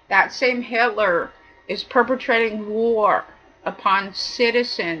 Today, that same Hitler is perpetrating war upon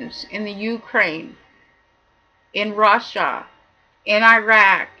citizens in the Ukraine, in Russia, in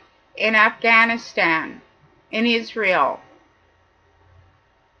Iraq, in Afghanistan, in Israel.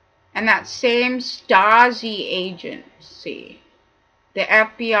 And that same Stasi agency, the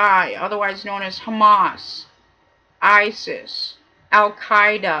FBI, otherwise known as Hamas, ISIS,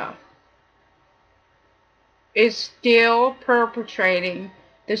 Al-Qaeda, is still perpetrating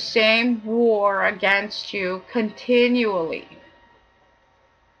the same war against you continually.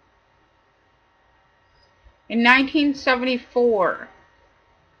 In 1974,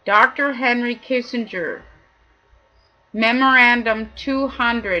 Dr. Henry Kissinger, Memorandum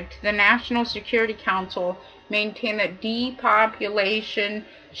 200 to the National Security Council, maintained that depopulation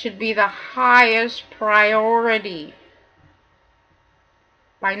should be the highest priority.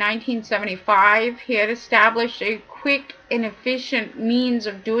 By 1975, he had established a quick and efficient means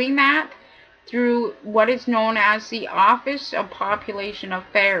of doing that through what is known as the Office of Population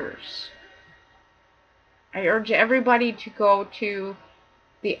Affairs. I urge everybody to go to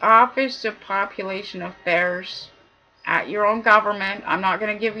the Office of Population Affairs at your own government. I'm not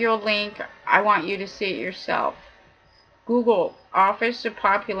going to give you a link. I want you to see it yourself. Google Office of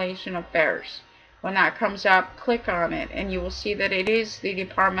Population Affairs. When that comes up, click on it, and you will see that it is the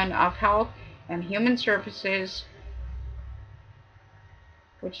Department of Health and Human Services,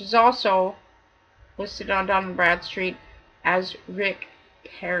 which is also listed on Dun & Bradstreet as Rick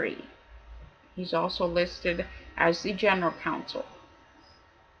Perry. He's also listed as the General Counsel.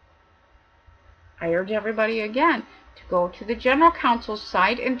 I urge everybody again to go to the General Counsel's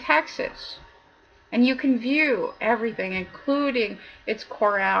site in Texas, and you can view everything, including its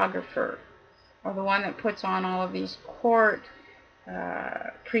choreographer, or the one that puts on all of these court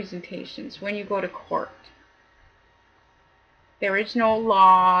presentations when you go to court. There is no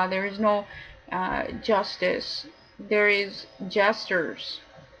law, there is no justice, there is jesters,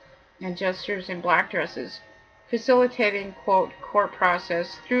 and jesters in black dresses, facilitating, quote, court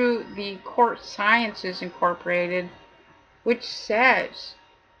process through the Court Sciences Incorporated, which says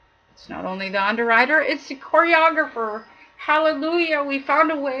it's not only the underwriter, it's the choreographer. Hallelujah, we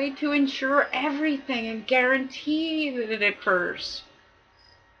found a way to ensure everything and guarantee that it occurs.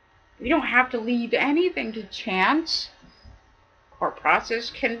 We don't have to leave anything to chance. Our process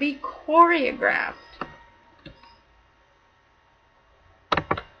can be choreographed.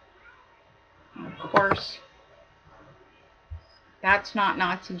 And of course, that's not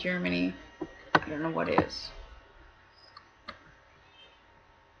Nazi Germany. I don't know what is.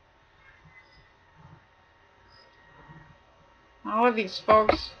 All of these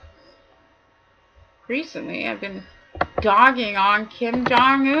folks recently have been dogging on Kim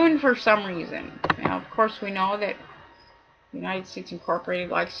Jong-un for some reason. Now, of course, we know that the United States Incorporated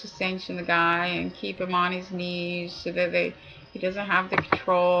likes to sanction the guy and keep him on his knees so that he doesn't have the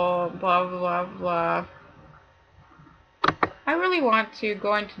control, blah, blah, blah. I really want to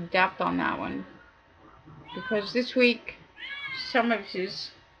go into depth on that one, because this week some of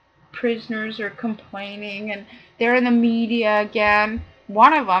his prisoners are complaining, and they're in the media again.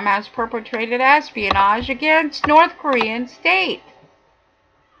 One of them has perpetrated espionage against North Korean state.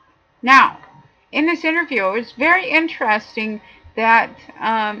 Now, in this interview, it was very interesting that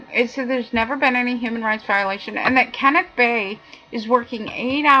it said there's never been any human rights violation, and that Kenneth Bae is working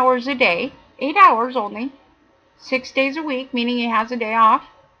 8 hours a day, 8 hours only, 6 days a week, meaning he has a day off.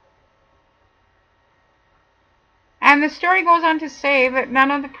 And the story goes on to say that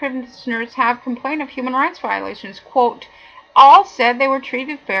none of the prisoners have complained of human rights violations. Quote, all said they were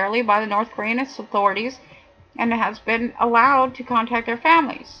treated fairly by the North Korean authorities and has been allowed to contact their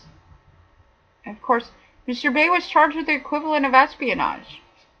families. And of course, Mr. Bae was charged with the equivalent of espionage.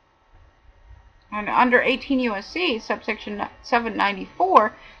 And under 18 U.S.C., subsection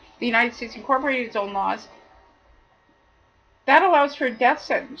 794, the United States incorporated its own laws that allows for a death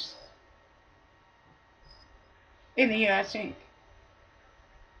sentence in the U.S. Inc.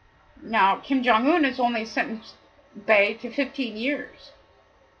 Now, Kim Jong-un has only sentenced Bae to 15 years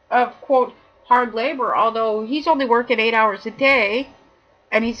of, quote, hard labor, although he's only working 8 hours a day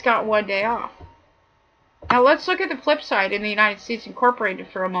and he's got 1 day off. Now, let's look at the flip side in the United States Incorporated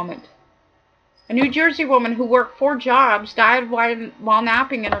for a moment. A New Jersey woman who worked 4 jobs died while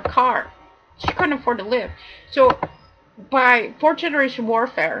napping in her car. She couldn't afford to live. So, by fourth-generation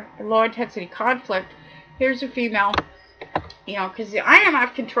warfare, low-intensity conflict, here's a female, because the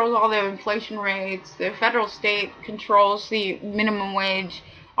IMF controls all the inflation rates, the federal state controls the minimum wage,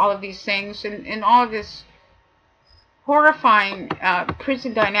 all of these things, and all of this horrifying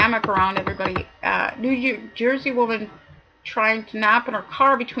prison dynamic around everybody. New Jersey woman trying to nap in her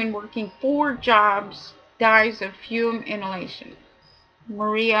car between working 4 jobs dies of fume inhalation.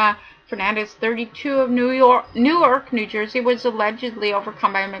 Maria Fernandez, 32, of Newark, New Jersey, was allegedly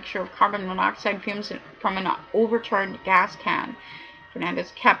overcome by a mixture of carbon monoxide fumes from an overturned gas can.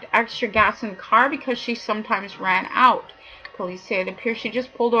 Fernandez kept extra gas in the car because she sometimes ran out. Police say it appears she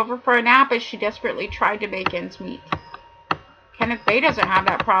just pulled over for a nap as she desperately tried to make ends meet. Kenneth Bae doesn't have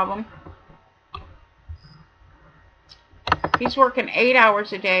that problem. He's working 8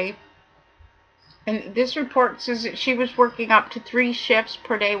 hours a day. And this report says that she was working up to 3 shifts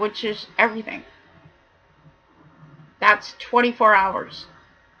per day, which is everything. That's 24 hours.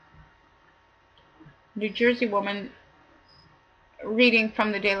 New Jersey woman, reading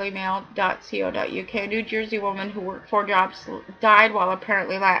from the dailymail.co.uk, a New Jersey woman who worked 4 jobs died while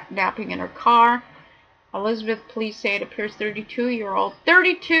apparently napping in her car. Elizabeth, police say it appears 32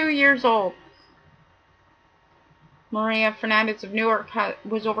 years old. Maria Fernandez of Newark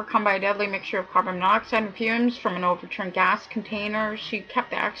was overcome by a deadly mixture of carbon monoxide and fumes from an overturned gas container. She kept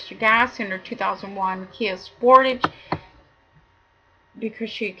the extra gas in her 2001 Kia Sportage because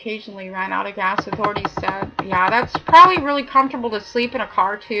she occasionally ran out of gas, authorities said. Yeah, that's probably really comfortable to sleep in a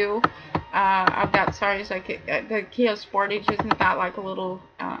car, too, of that size. Like the Kia Sportage, isn't that like a little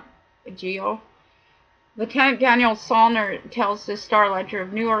Geo? Lieutenant Daniel Salner tells the Star Ledger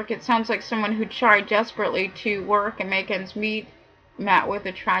of Newark, it sounds like someone who tried desperately to work and make ends meet met with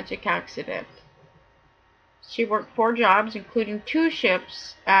a tragic accident. She worked 4 jobs, including 2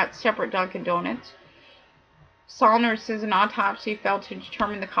 shifts at separate Dunkin' Donuts. Salner says an autopsy failed to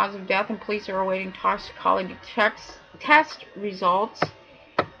determine the cause of death, and police are awaiting toxicology test results.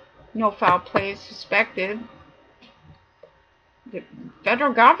 No foul play is suspected. The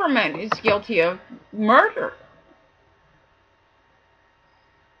federal government is guilty of murder.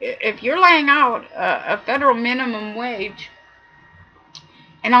 If you're laying out a federal minimum wage,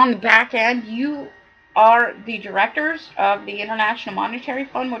 and on the back end you are the directors of the International Monetary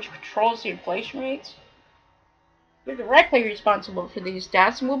Fund, which controls the inflation rates, you're directly responsible for these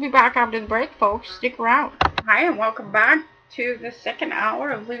deaths. And we'll be back after the break, folks. Stick around. Hi, and welcome back to the second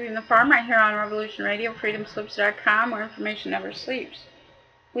hour of Leaving the Farm right here on Revolution Radio, freedomslips.com, where information never sleeps.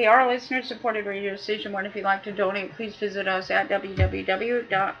 We are a listener-supported radio station. If you'd like to donate, please visit us at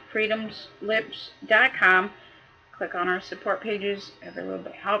www.freedomslips.com. Click on our support pages. Every little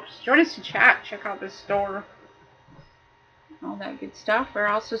bit helps. Join us to chat. Check out the store. All that good stuff. We're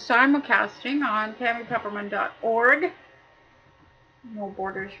also simulcasting on tammypepperman.org,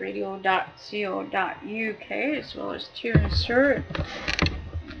 nobordersradio.co.uk, as well as TuneSir.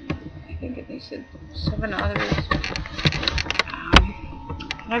 I think at least 7 others.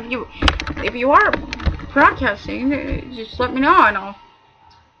 If you are broadcasting, just let me know, and I'll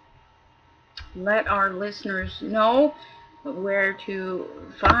let our listeners know where to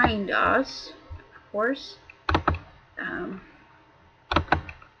find us. Of course,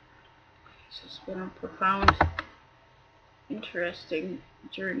 it's just been a profound, interesting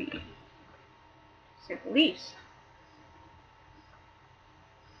journey, to say the least.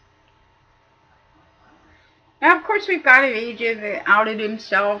 Now, of course, we've got an agent that outed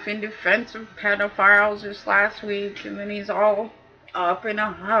himself in defense of pedophiles this last week, and then he's all up in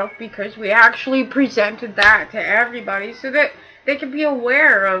a huff because we actually presented that to everybody so that they can be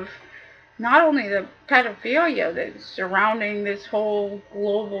aware of not only the pedophilia that's surrounding this whole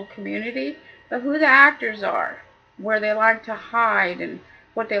global community, but who the actors are, where they like to hide, and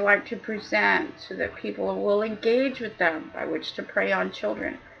what they like to present so that people will engage with them, by which to prey on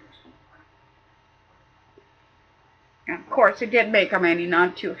children. And of course, it didn't make them any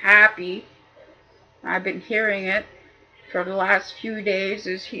none too happy. I've been hearing it for the last few days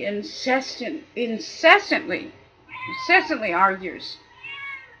as he incessantly argues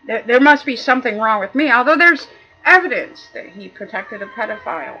that there must be something wrong with me, although there's evidence that he protected a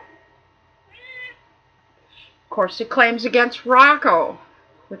pedophile. Of course, it claims against Rocco,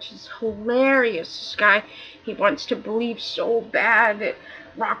 which is hilarious. This guy, he wants to believe so bad that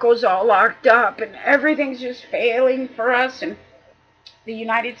Rocco's all locked up and everything's just failing for us, and the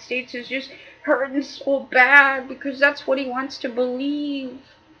United States is just hurting so bad because that's what he wants to believe,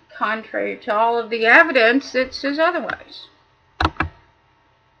 contrary to all of the evidence that says otherwise.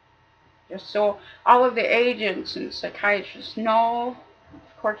 Just so all of the agents and psychiatrists know,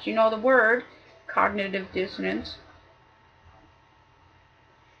 of course you know the word, cognitive dissonance,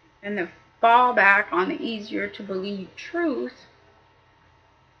 and the fallback on the easier to believe truth.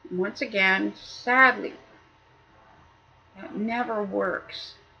 Once again, sadly, that never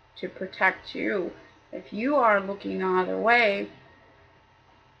works to protect you. If you are looking the other way,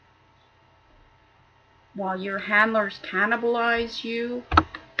 while your handlers cannibalize you,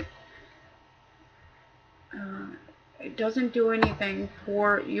 it doesn't do anything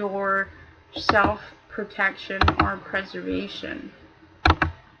for your self-protection or preservation.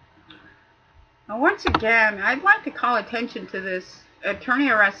 Now, once again, I'd like to call attention to this attorney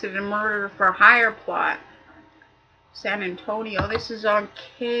arrested in murder for hire plot, San Antonio. This is on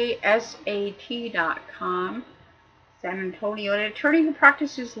KSAT.com. San Antonio. An attorney who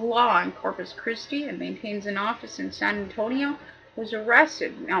practices law in Corpus Christi and maintains an office in San Antonio was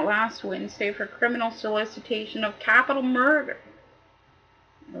arrested last Wednesday for criminal solicitation of capital murder.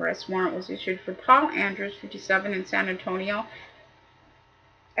 An arrest warrant was issued for Paul Andrews, 57, in San Antonio,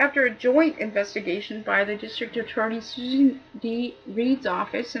 after a joint investigation by the District Attorney Susan D. Reed's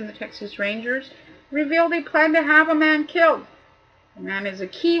office and the Texas Rangers revealed they planned to have a man killed. The man is a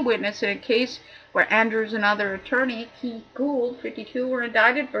key witness in a case where Andrews and other attorney Keith Gould, 52, were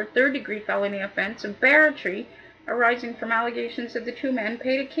indicted for a third-degree felony offense of battery arising from allegations that the two men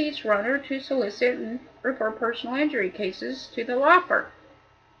paid a case runner to solicit and refer personal injury cases to the law firm.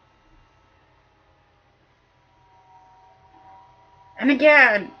 And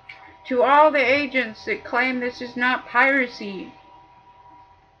again, to all the agents that claim this is not piracy,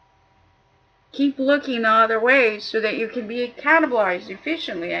 keep looking the other way so that you can be cannibalized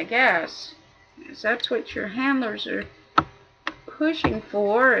efficiently, I guess. Because that's what your handlers are pushing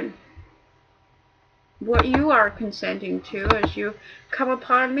for, and what you are consenting to as you come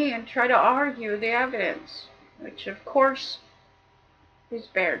upon me and try to argue the evidence, which of course is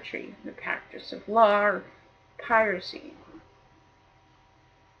battery, the practice of law, or piracy.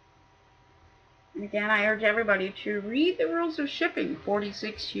 And again, I urge everybody to read the rules of shipping,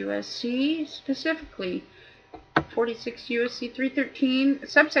 46 U.S.C., specifically 46 U.S.C. 313,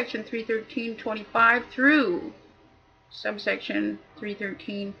 subsection 313.25 through subsection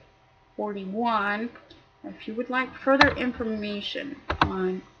 313.41. If you would like further information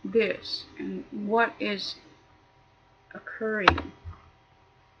on this and what is occurring.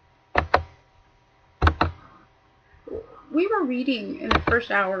 We were reading in the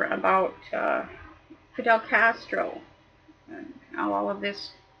first hour about Fidel Castro and how all of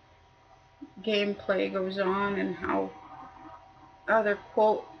this gameplay goes on, and how other,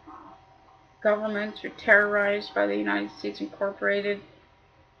 quote, governments are terrorized by the United States Incorporated.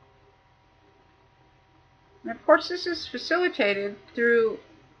 And of course, this is facilitated through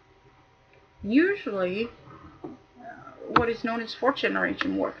usually what is known as fourth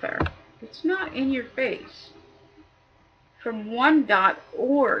generation warfare. It's not in your face. From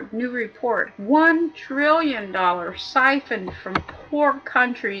one.org, new report, $1 trillion siphoned from poor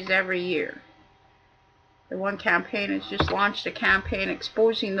countries every year. The one campaign has just launched a campaign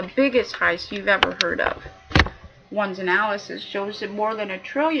exposing the biggest heist you've ever heard of. One's analysis shows that more than $1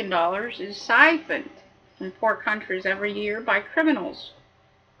 trillion is siphoned from poor countries every year by criminals,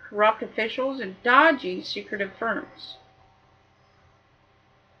 corrupt officials, and dodgy secretive firms.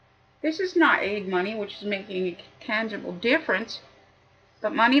 This is not aid money, which is making a tangible difference,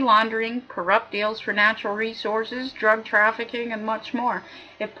 but money laundering, corrupt deals for natural resources, drug trafficking, and much more.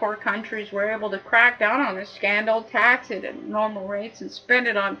 If poor countries were able to crack down on this scandal, tax it at normal rates, and spend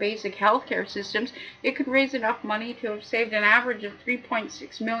it on basic healthcare systems, it could raise enough money to have saved an average of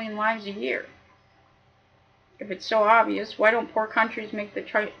 3.6 million lives a year. If it's so obvious, why don't poor countries make the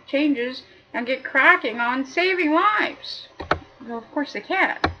changes and get cracking on saving lives? Well, of course they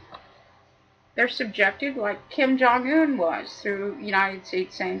can't. They're subjected, like Kim Jong-un was, through United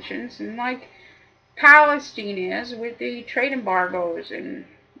States sanctions, and like Palestine is with the trade embargoes and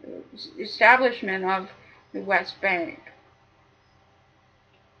the establishment of the West Bank.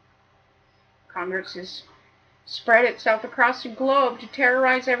 Congress has spread itself across the globe to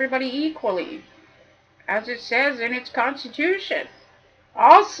terrorize everybody equally. As it says in its Constitution,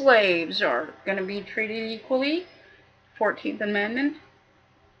 all slaves are going to be treated equally. 14th Amendment.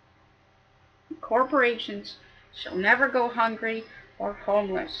 Corporations shall never go hungry or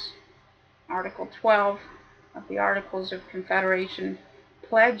homeless. Article 12 of the Articles of Confederation,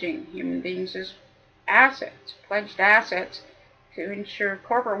 pledging human beings as assets, pledged assets, to ensure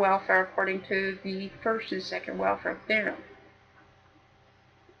corporate welfare according to the first and second welfare theorem.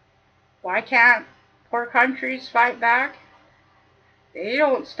 Why can't poor countries fight back? They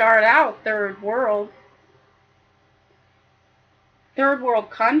don't start out third world. Third world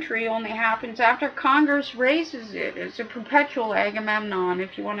country only happens after Congress raises it. It's a perpetual Agamemnon.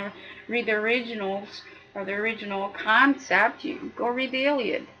 If you want to read the originals or the original concept, you go read the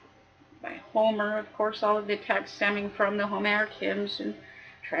Iliad by Homer. Of course, all of the text stemming from the Homeric hymns and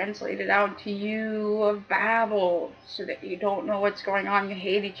translated out to you of Babel, so that you don't know what's going on. You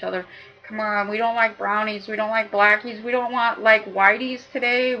hate each other. Come on, we don't like brownies. We don't like blackies. We don't want like whiteys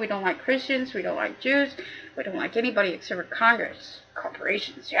today. We don't like Christians. We don't like Jews. We don't like anybody except for Congress.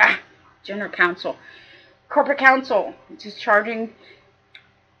 Corporations, yeah. General Counsel. Corporate Counsel, discharging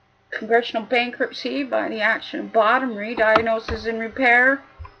congressional bankruptcy by the action of bottomry, diagnosis, and repair.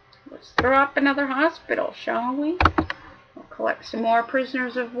 Let's throw up another hospital, shall we? We'll collect some more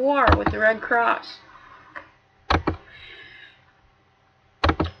prisoners of war with the Red Cross.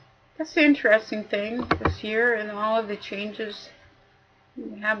 That's the interesting thing this year, and all of the changes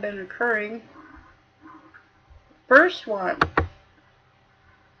that have been occurring. First one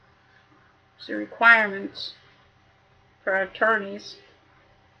is the requirements for attorneys,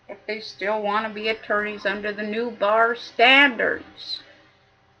 if they still want to be attorneys under the new bar standards.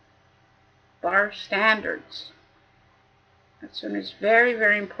 Bar standards. That's one is very,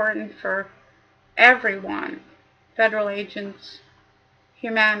 very important for everyone. Federal agents,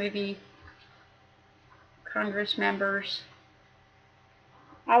 humanity, Congress members,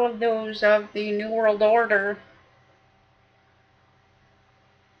 all of those of the New World Order.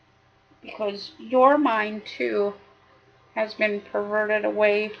 Because your mind, too, has been perverted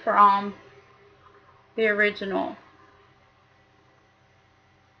away from the original.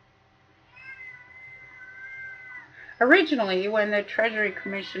 Originally, when the Treasury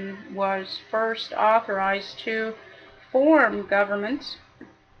Commission was first authorized to form governments,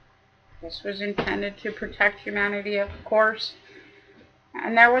 this was intended to protect humanity, of course.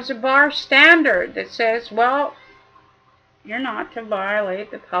 And there was a bar standard that says, well, you're not to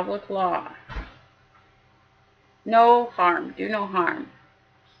violate the public law. No harm, do no harm.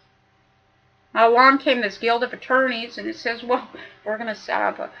 Now along came this Guild of Attorneys, and it says, well, we're going to set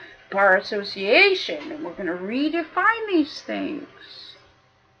up a bar association, and we're going to redefine these things.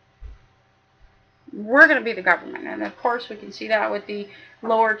 We're going to be the government. And of course, we can see that with the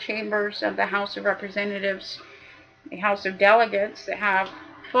lower chambers of the House of Representatives, the House of Delegates, that have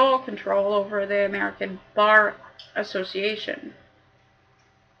full control over the American Bar Association.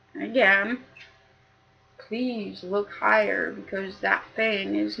 Again, please look higher, because that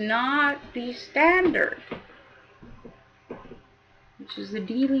thing is not the standard. which is the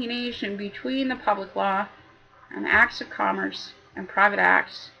delineation between the public law and acts of commerce and private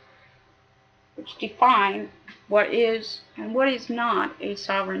acts, which define what is and what is not a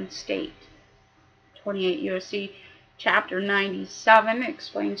sovereign state. 28 U.S.C. Chapter 97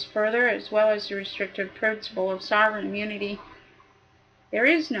 explains further, as well as the restrictive principle of sovereign immunity. There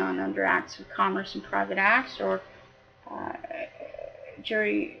is none under acts of commerce and private acts or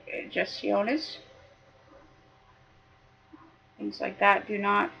jurisdictiones. Things like that do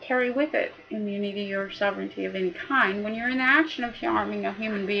not carry with it immunity or sovereignty of any kind. When you're in the action of harming a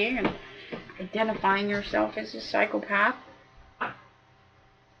human being and identifying yourself as a psychopath.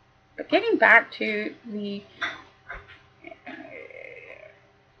 But getting back to the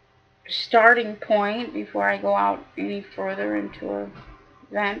starting point before I go out any further into a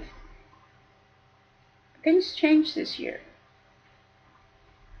vent, things changed this year.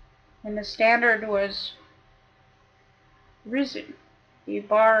 When the standard was risen, the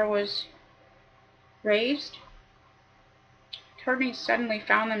bar was raised, attorneys suddenly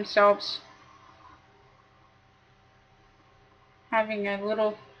found themselves having a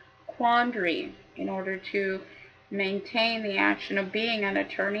little quandary in order to maintain the action of being an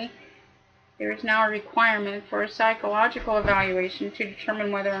attorney. There is now a requirement for a psychological evaluation to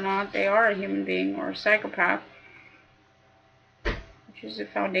determine whether or not they are a human being or a psychopath, which is the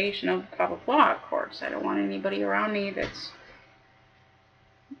foundation of the public law, of course. I don't want anybody around me that's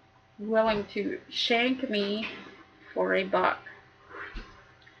willing to shank me for a buck.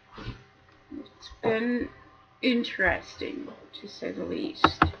 It's been interesting, to say the least.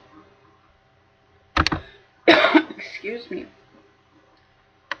 Excuse me.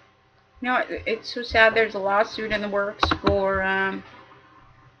 You know, it's so sad. There's a lawsuit in the works for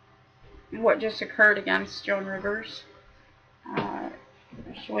what just occurred against Joan Rivers.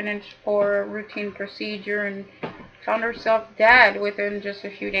 She went in for a routine procedure and found herself dead within just a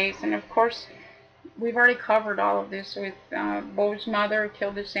few days. And of course, we've already covered all of this with Bo's mother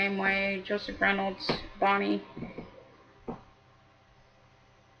killed the same way, Joseph Reynolds, Bonnie.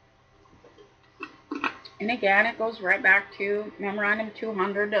 And again, it goes right back to Memorandum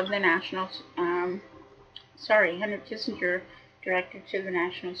 200 of the Henry Kissinger directed to the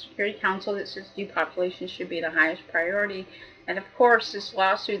National Security Council that says depopulation should be the highest priority. And of course, this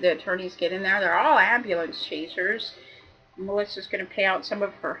lawsuit, the attorneys get in there, they're all ambulance chasers. Melissa's going to pay out some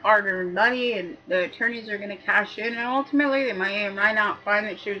of her hard-earned money, and the attorneys are going to cash in, and ultimately they might not find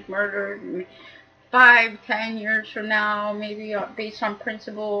that she was murdered. And 5-10 years from now, maybe based on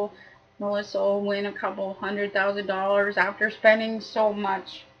principle, Melissa will win a couple $100,000 after spending so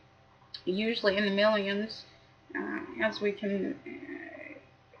much, usually in the millions, as we can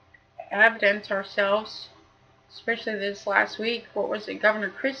evidence ourselves, especially this last week. What was it? Governor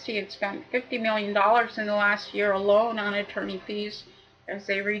Christie had spent $50 million in the last year alone on attorney fees as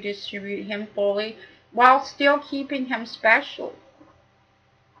they redistribute him fully, while still keeping him special.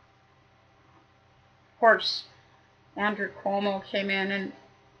 Of course, Andrew Cuomo came in and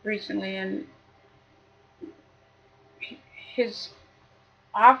recently, and his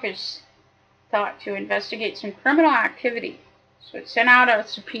office thought to investigate some criminal activity, so it sent out a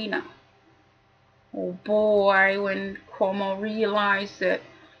subpoena. Oh boy, when Cuomo realized that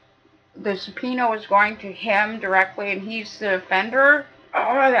the subpoena was going to him directly and he's the offender,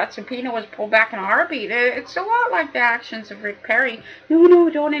 oh, that subpoena was pulled back in a heartbeat. It's a lot like the actions of Rick Perry. No,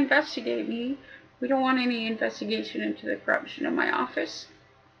 don't investigate me. We don't want any investigation into the corruption in my office.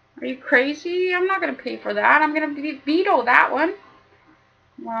 Are you crazy? I'm not going to pay for that. I'm going to veto that one.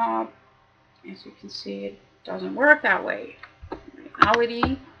 Well, as you can see, it doesn't work that way. In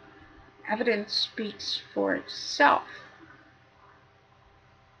reality, evidence speaks for itself.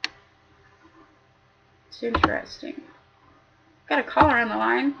 It's interesting. Got a caller on the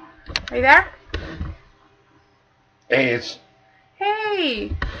line. Are you there? Hey, it's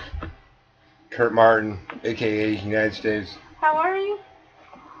Hey. Kurt Martin, aka United States. How are you?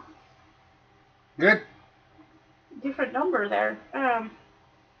 Good. Different number there.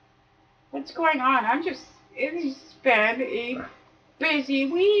 What's going on? It's been a busy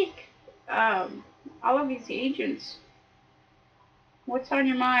week. All of these agents. What's on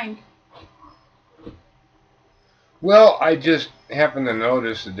your mind? Well, I just happened to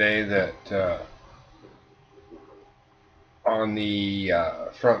notice today that on the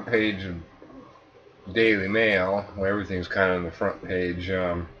front page of Daily Mail, where everything's kind of on the front page,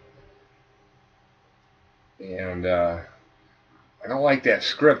 and I don't like that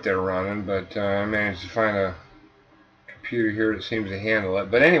script they're running, but I managed to find a computer here that seems to handle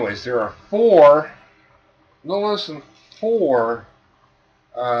it. But anyways, there are no less than four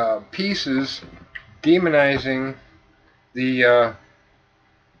pieces demonizing the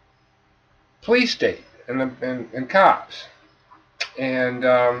police state and cops. And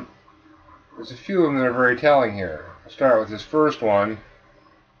there's a few of them that are very telling here. I'll start with this first one.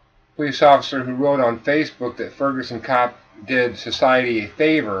 Police officer who wrote on Facebook that Ferguson cop did society a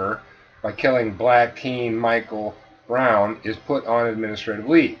favor by killing black teen Michael Brown is put on administrative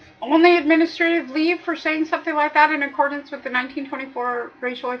leave. Only administrative leave for saying something like that in accordance with the 1924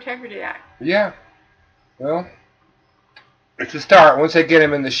 Racial Integrity Act. Yeah. Well, it's a start. Once they get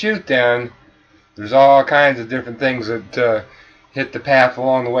him in the chute, then there's all kinds of different things that hit the path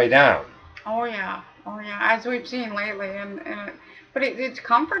along the way down. Oh yeah, as we've seen lately, but it's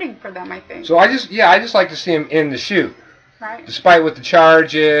comforting for them, I think. So I just like to see him in the chute, right? Despite what the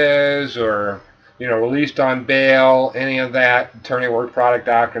charge is, or released on bail, any of that attorney work product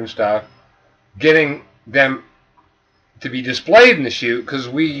doctrine stuff, getting them to be displayed in the chute, because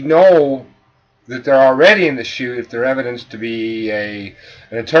we know that they're already in the chute if they're evidenced to be an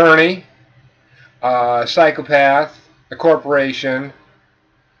attorney, a psychopath, a corporation,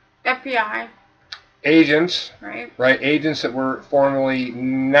 FBI agents, right? Agents that were formerly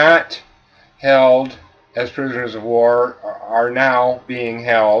not held as prisoners of war are now being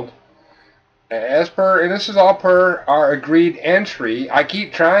held. As per, and this is all per our agreed entry. I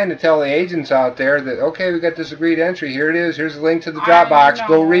keep trying to tell the agents out there that, okay, we got this agreed entry. Here it is. Here's the link to the Dropbox.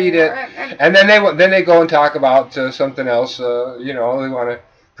 Go read it. And then they go and talk about something else. They want to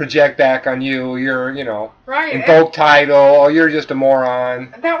project back on you. You're, invoke title. Or you're just a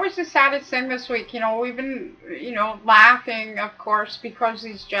moron. That was the saddest thing this week. We've been, laughing, of course, because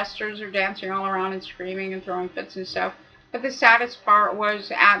these jesters are dancing all around and screaming and throwing fits and stuff. But the saddest part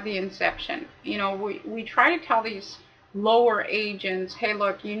was at the inception. We try to tell these lower agents, hey,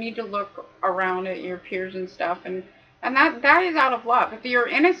 look, you need to look around at your peers and stuff, and that is out of love. If you're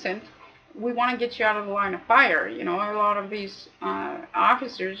innocent, we want to get you out of the line of fire. A lot of these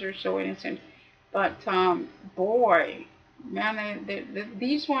officers are so innocent, but boy, man,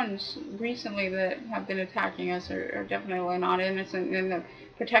 these ones recently that have been attacking us are definitely not innocent in the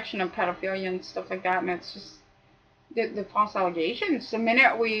protection of pedophilia and stuff like that, and it's just the false allegations. The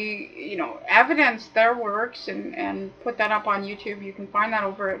minute we, evidence their works and put that up on YouTube, you can find that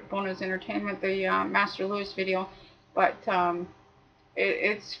over at Bonus Entertainment, the Master Lewis video. But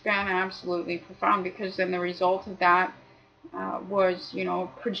it's been absolutely profound, because then the result of that was,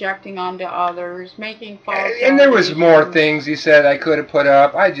 projecting onto others, making false. And there was more things he said I could have put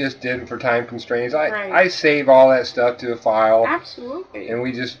up. I just didn't for time constraints. I save all that stuff to a file. Absolutely. And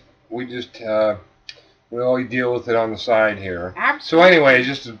we always deal with it on the side here. Absolutely. So anyway,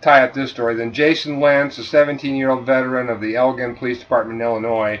 just to tie up this story, then Jason Lentz, a 17-year-old veteran of the Elgin Police Department in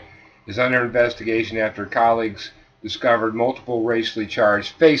Illinois, is under investigation after colleagues discovered multiple racially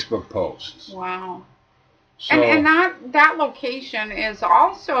charged Facebook posts. Wow. So, and that location is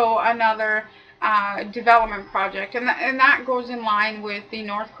also another development project, and that goes in line with the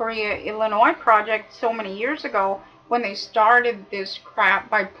North Korea, Illinois project so many years ago, when they started this crap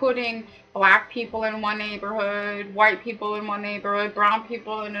by putting black people in one neighborhood, white people in one neighborhood, brown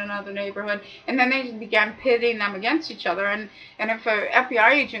people in another neighborhood, and then they began pitting them against each other. And if an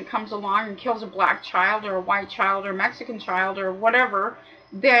FBI agent comes along and kills a black child or a white child or Mexican child or whatever,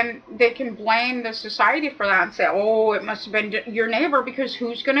 then they can blame the society for that and say, oh, it must have been your neighbor, because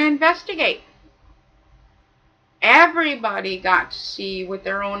who's going to investigate? Everybody got to see with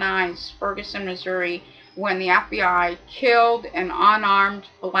their own eyes Ferguson, Missouri, when the FBI killed an unarmed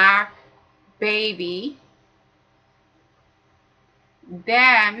black baby.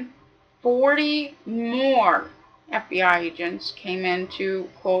 Then 40 more FBI agents came in to,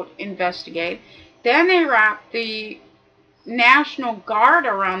 quote, investigate. Then they wrapped the National Guard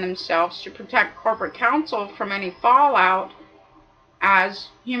around themselves to protect corporate counsel from any fallout, as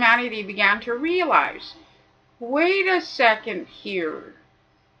humanity began to realize, wait a second here.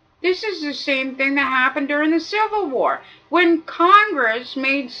 This is the same thing that happened during the Civil War, when Congress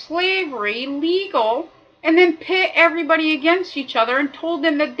made slavery legal and then pit everybody against each other and told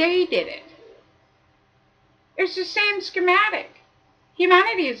them that they did it. It's the same schematic.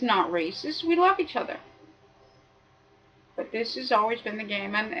 Humanity is not racist. We love each other. But this has always been the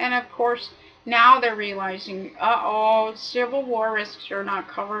game. And of course, now they're realizing, Civil War risks are not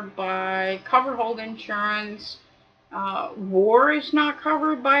covered by cover-hold insurance. War is not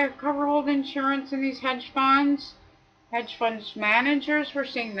covered by cover-hold insurance in these hedge funds. Hedge funds managers, we're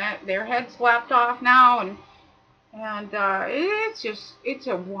seeing that their heads slapped off now, and it's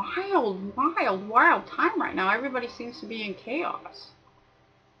a wild time right now. Everybody seems to be in chaos.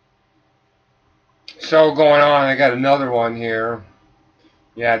 So going on, I got another one here.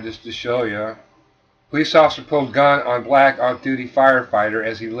 Yeah, just to show you. Police officer pulled gun on black off-duty firefighter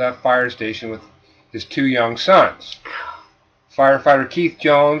as he left fire station with his 2 young sons. Firefighter Keith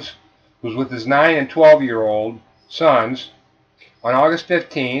Jones was with his 9 and 12-year-old sons on August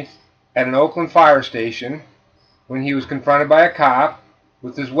 15th at an Oakland fire station when he was confronted by a cop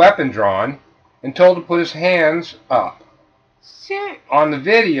with his weapon drawn and told to put his hands up. Sick. On the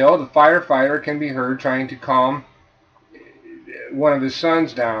video, the firefighter can be heard trying to calm one of his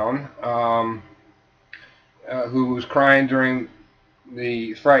sons down, who was crying during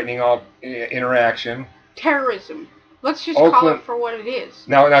the frightening interaction. Terrorism. Let's just call it for what it is.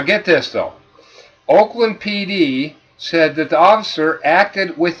 Now get this, though. Oakland PD said that the officer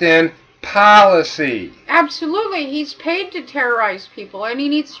acted within policy. Absolutely. He's paid to terrorize people, and he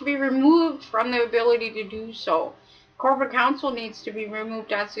needs to be removed from the ability to do so. Corporate counsel needs to be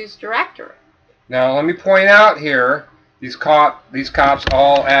removed as his director. Now, let me point out here, these cops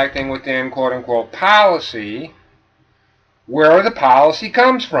all acting within quote-unquote policy, where the policy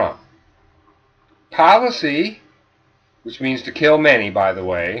comes from. Policy, which means to kill many, by the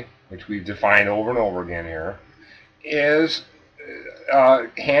way, which we've defined over and over again here, is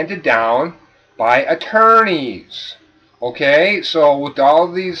handed down by attorneys. Okay, so with all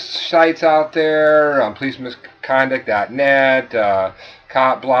of these sites out there, policemisconduct.net,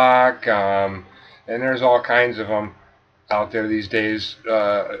 Cop Block, and there's all kinds of them out there these days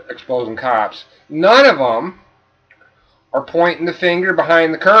exposing cops, none of them are pointing the finger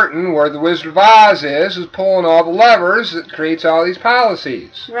behind the curtain where the Wizard of Oz is pulling all the levers that creates all these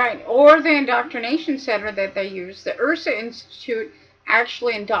policies. Right, or the indoctrination center that they use. The URSA Institute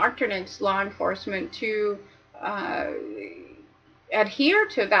actually indoctrinates law enforcement to adhere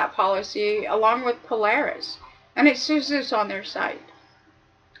to that policy along with Polaris. And it says this on their site.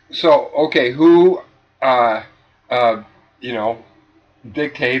 So, okay, who,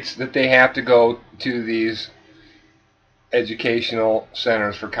 dictates that they have to go to these educational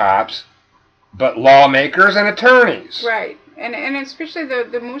centers for cops, but lawmakers and attorneys? Right, and especially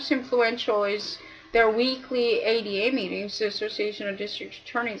the most influential is their weekly ADA meetings, the Association of District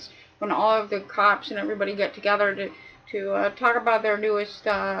Attorneys, when all of the cops and everybody get together to talk about their newest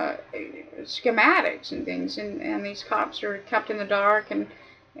schematics and things, and these cops are kept in the dark and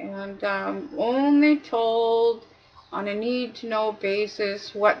only told on a need-to-know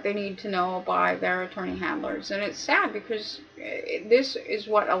basis what they need to know by their attorney handlers. And it's sad because this is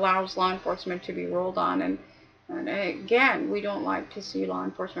what allows law enforcement to be rolled on, and again, we don't like to see law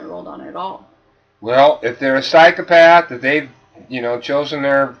enforcement rolled on at all. Well, if they're a psychopath, that they've chosen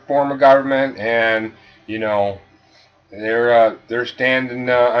their form of government, and they're standing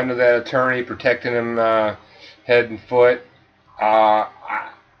under that attorney, protecting them head and foot.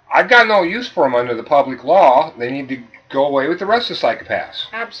 I've got no use for them under the public law. They need to go away with the rest of the psychopaths.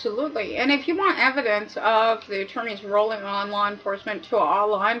 Absolutely. And if you want evidence of the attorneys rolling on law enforcement to all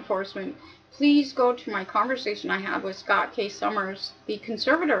law enforcement, please go to my conversation I had with Scott K. Summers, the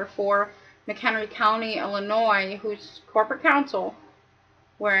conservator for McHenry County, Illinois, who's corporate counsel,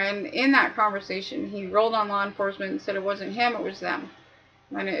 wherein in that conversation he rolled on law enforcement and said it wasn't him, it was them.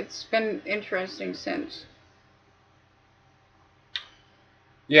 And it's been interesting since.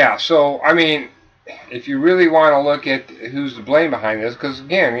 Yeah, so, I mean, if you really want to look at who's to blame behind this, because,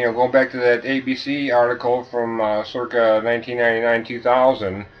 again, going back to that ABC article from circa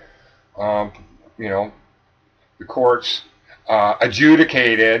 1999-2000, the courts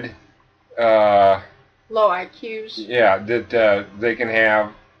adjudicated low IQs. Yeah, that they can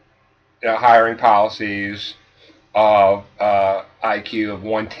have hiring policies of IQ of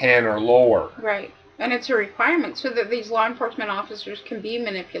 110 or lower. Right. And it's a requirement so that these law enforcement officers can be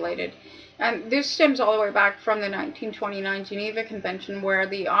manipulated. And this stems all the way back from the 1929 Geneva Convention, where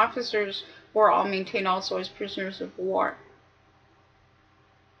the officers were all maintained also as prisoners of war.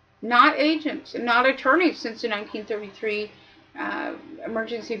 Not agents and not attorneys since the 1933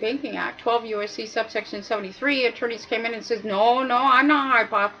 Emergency Banking Act. 12 U.S.C. subsection 73, attorneys came in and said, no, I'm not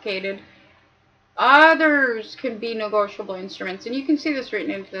hypothecated. Others can be negotiable instruments. And you can see this written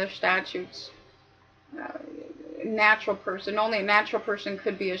into their statutes. Natural person, only a natural person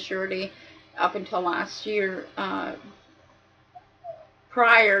could be a surety up until last year,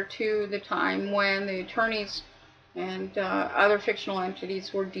 prior to the time when the attorneys and other fictional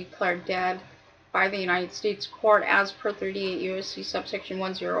entities were declared dead by the United States court as per 38 U.S.C. subsection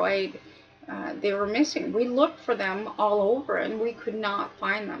 108. They were missing. We looked for them all over and we could not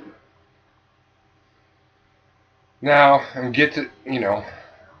find them. Now, and getting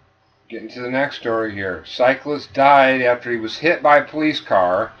to the next story here. Cyclist died after he was hit by a police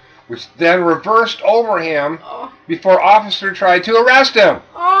car, which then reversed over him before officer tried to arrest him.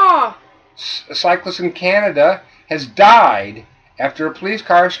 Oh! a cyclist in Canada has died after a police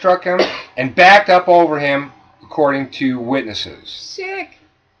car struck him and backed up over him, according to witnesses. Sick.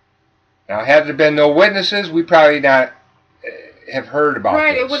 Now, had there been no witnesses, we probably not have heard about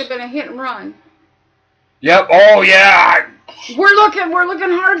Right, this. it would have been a hit and run. Yep. Oh yeah. We're looking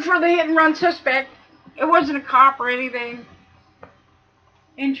hard for the hit and run suspect. It wasn't a cop or anything.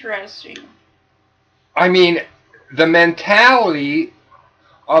 Interesting. I mean, the mentality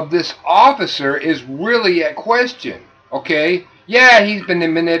of this officer is really at question. Okay? Yeah, he's been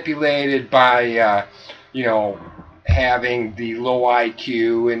manipulated by, you know, having the low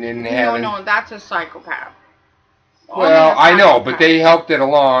IQ and then having... No, that's a psychopath. Well, I know, but they helped it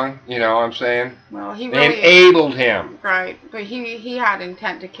along, you know what I'm saying? Well, he They really enabled him. Right, but he had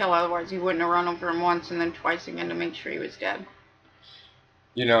intent to kill, otherwise he wouldn't have run over him once and then twice again to make sure he was dead.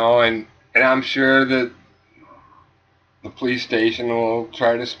 You know, and I'm sure that the police station will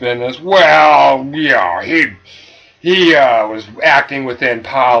try to spin this. Well, yeah, he was acting within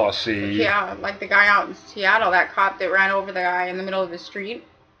policy. Yeah, like the guy out in Seattle, that cop that ran over the guy in the middle of the street.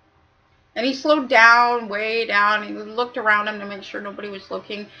 And he slowed down, way down. He looked around him to make sure nobody was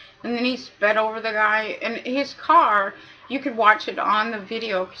looking. And then he sped over the guy. And his car, you could watch it on the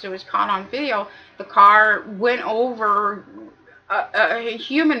video because it was caught on video. The car went over a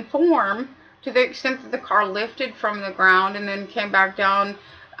human form to the extent that the car lifted from the ground and then came back down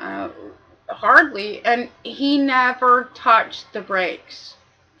hardly. And he never touched the brakes.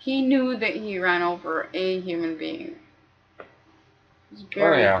 He knew that he ran over a human being. It was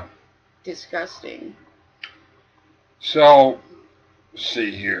very disgusting. So, let's see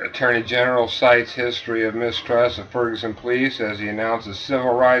here. Attorney General cites history of mistrust of Ferguson police as he announces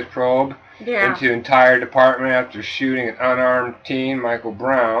civil rights probe into entire department after shooting an unarmed teen, Michael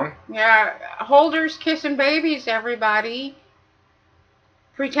Brown. Yeah, holders kissing babies, everybody.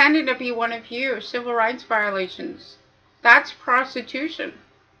 Pretending to be one of you. Civil rights violations. That's prostitution.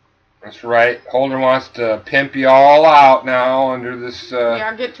 That's right. Holder wants to pimp you all out now under this...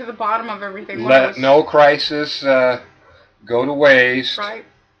 yeah, get to the bottom of everything. Let no crisis go to waste. Right.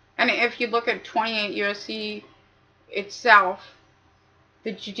 And if you look at 28 U.S.C. itself,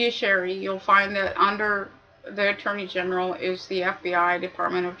 the judiciary, you'll find that under the Attorney General is the FBI,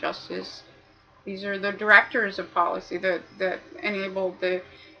 Department of Justice. These are the directors of policy that enable the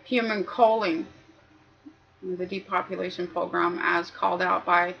human culling, the depopulation program as called out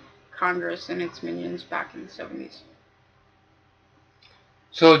by Congress and its minions back in the 70s.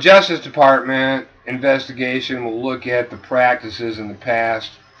 So the Justice Department investigation will look at the practices in the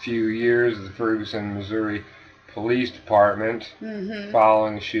past few years of the Ferguson, Missouri Police Department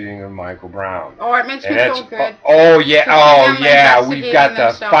following the shooting of Michael Brown. Oh, it makes me feel good. Oh yeah, we've got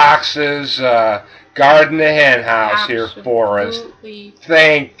the foxes guarding the hen house here for us.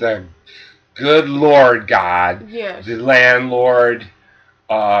 Thank the good Lord God. Yes. The landlord,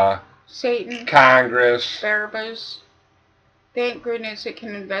 Satan, Congress, Barabbas. Thank goodness it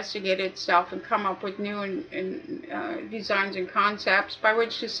can investigate itself and come up with new designs and concepts by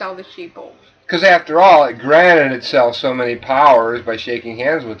which to sell the sheeple. Because after all, it granted itself so many powers by shaking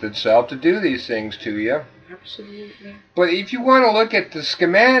hands with itself to do these things to you. Absolutely. But if you want to look at the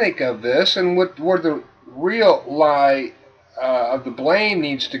schematic of this and where the real lie of the blame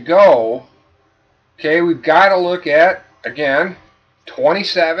needs to go, okay, we've got to look at, again,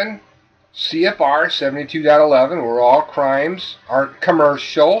 27 CFR 72.11, where all crimes are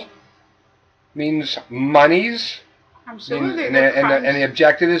commercial, means monies. Absolutely. And the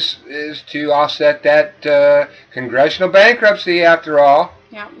objective is to offset that congressional bankruptcy, after all.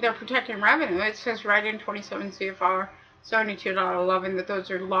 Yeah, they're protecting revenue. It says right in 27 CFR 72.11 that those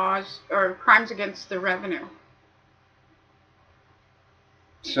are laws or crimes against the revenue.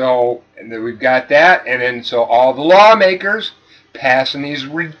 So, and then we've got that, and then so all the lawmakers passing these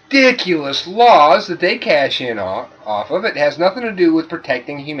ridiculous laws that they cash in off of. It has nothing to do with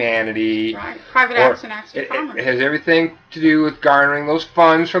protecting humanity. Right. Private acts and acts of commerce. It has everything to do with garnering those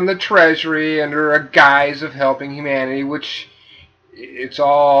funds from the Treasury under a guise of helping humanity, which it's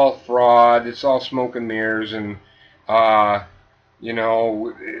all fraud. It's all smoke and mirrors, and you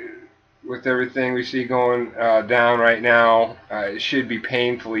know, with everything we see going down right now, it should be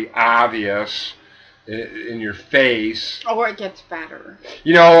painfully obvious in your face. Or it gets better.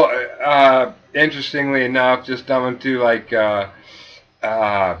 You know, interestingly enough, just coming to like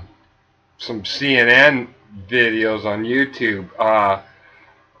some CNN videos on YouTube,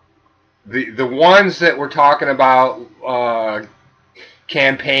 the ones that we're talking about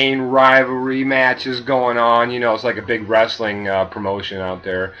campaign rivalry matches going on, you know, it's like a big wrestling promotion out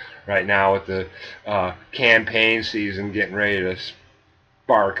there right now with the campaign season getting ready to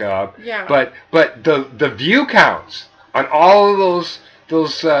spark up. Yeah. But the view counts on all of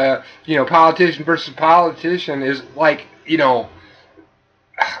those politician versus politician is like,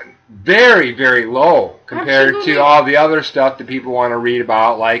 very, very low compared Absolutely. to all the other stuff that people want to read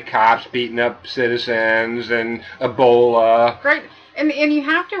about, like cops beating up citizens and Ebola. Right. And you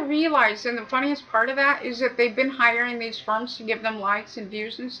have to realize, and the funniest part of that is that they've been hiring these firms to give them likes and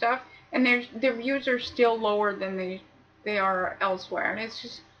views and stuff, and their views are still lower than they are elsewhere. And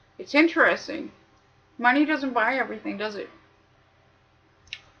it's interesting. Money doesn't buy everything, does it?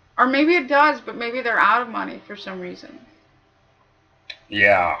 Or maybe it does, but maybe they're out of money for some reason.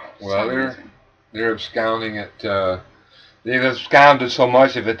 Yeah, well, they're absconding it. They've absconded so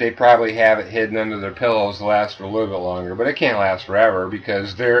much of it, they probably have it hidden under their pillows to last for a little bit longer. But it can't last forever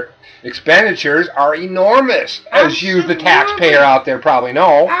because their expenditures are enormous, as you, the taxpayer out there, probably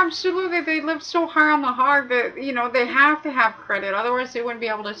know. Absolutely, they live so high on the hog that they have to have credit, otherwise they wouldn't be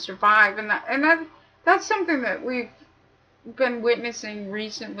able to survive. And that's something that we've been witnessing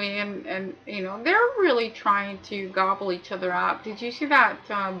recently, and they're really trying to gobble each other up. Did you see that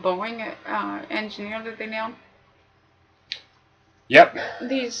Boeing engineer that they nailed? Yep.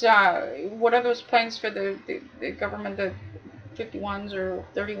 These what are those planes for the government, the 51s or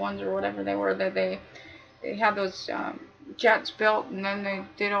 31s or whatever they were, that they had those jets built, and then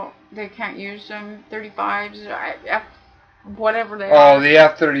they can't use them, 35s, whatever they are. Oh, the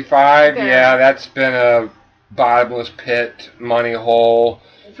F-35, yeah, that's been a bottomless pit, money hole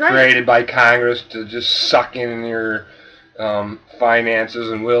created by Congress to just suck in your finances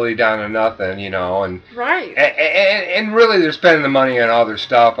and willy down to nothing, and right. And really they're spending the money on other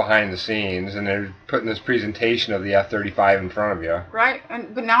stuff behind the scenes, and they're putting this presentation of the F-35 in front of you. Right,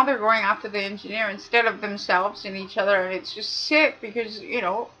 but now they're going after the engineer instead of themselves and each other, and it's just sick because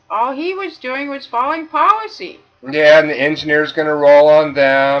all he was doing was following policy. Yeah, and the engineer's going to roll on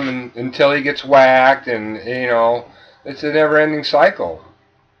them until he gets whacked, and, it's a never-ending cycle.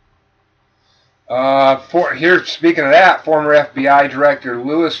 Speaking of that, former FBI Director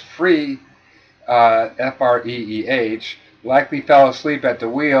Louis Freeh, F-R-E-E-H, likely fell asleep at the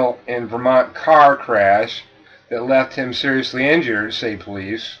wheel in Vermont car crash that left him seriously injured, say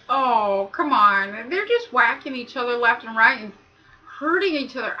police. Oh, come on. They're just whacking each other left and right and hurting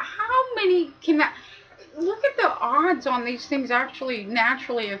each other. How many can that... Look at the odds on these things actually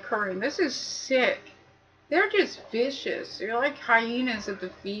naturally occurring. This is sick. They're just vicious. They're like hyenas at the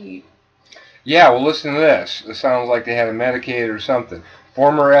feed. Yeah, well, listen to this. It sounds like they had him medicated or something.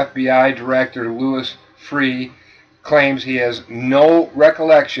 Former FBI Director Louis Freeh claims he has no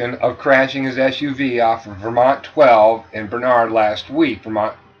recollection of crashing his SUV off of Vermont 12 in Bernard last week,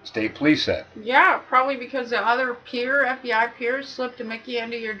 Vermont State Police said. Yeah, probably because the other FBI peer slipped a Mickey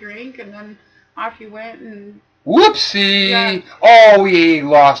into your drink, and then off you went, and... Whoopsie! Yeah. Oh, we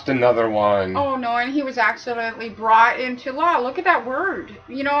lost another one. Oh, no, and he was accidentally brought into law. Look at that word.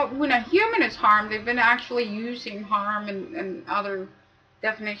 When a human is harmed, they've been actually using harm and other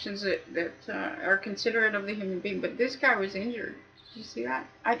definitions that are considerate of the human being. But this guy was injured. Did you see that?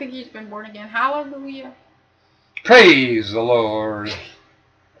 I think he's been born again. Hallelujah. Praise the Lord.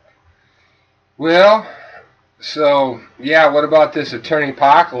 Well... So, yeah, what about this attorney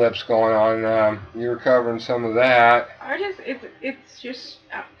apocalypse going on? You were covering some of that.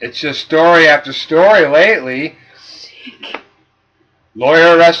 It's just story after story lately. Sick.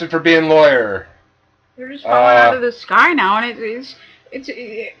 Lawyer arrested for being lawyer. They're just falling out of the sky now, and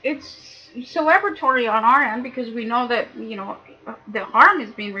it's celebratory on our end because we know that, the harm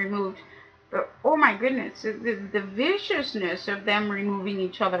is being removed. But, oh my goodness, the viciousness of them removing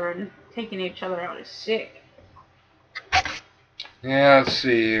each other and taking each other out is sick. Yeah, let's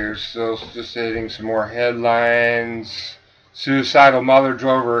see here. So, just hitting some more headlines. Suicidal mother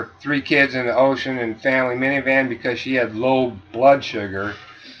drove her 3 kids in the ocean in family minivan because she had low blood sugar.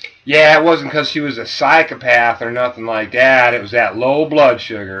 Yeah, it wasn't because she was a psychopath or nothing like that. It was that low blood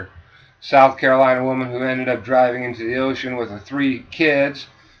sugar. South Carolina woman who ended up driving into the ocean with her 3 kids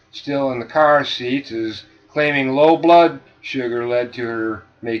still in the car seats is claiming low blood sugar led to her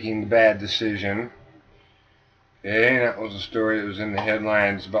making the bad decision. Okay, that was a story that was in the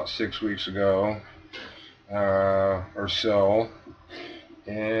headlines about 6 weeks ago, or so.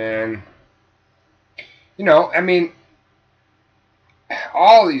 And,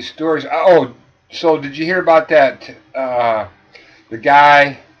 all these stories. Oh, so did you hear about that, the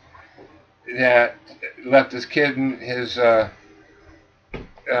guy that left his kid in his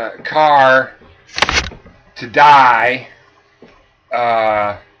car to die,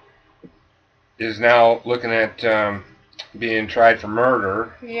 is now looking at being tried for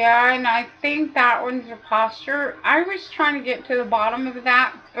murder. Yeah, and I think that one's a posture. I was trying to get to the bottom of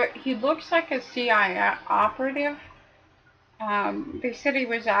that, but he looks like a CIA operative. They said he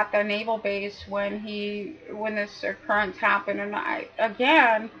was at the naval base when this occurrence happened, and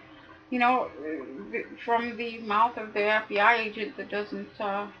again, you know, from the mouth of the FBI agent that doesn't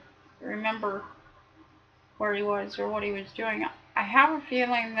remember where he was or what he was doing, I have a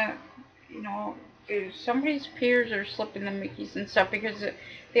feeling that, you know, somebody's peers are slipping the Mickeys and stuff, because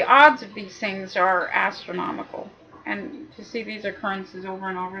the odds of these things are astronomical, and to see these occurrences over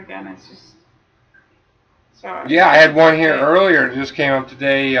and over again, it's just so. Yeah, I had one here earlier. It just came up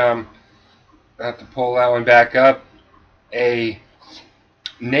today. I have to pull that one back up. A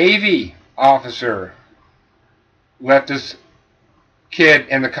Navy officer left his kid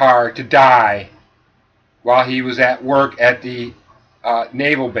in the car to die while he was at work at the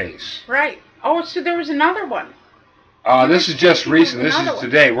naval base. Right. Oh, so there was another one. This is just recent. This is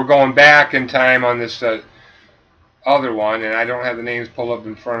today. We're going back in time on this other one, and I don't have the names pulled up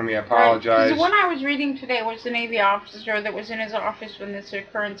in front of me. I apologize. Right. The one I was reading today was the Navy officer that was in his office when this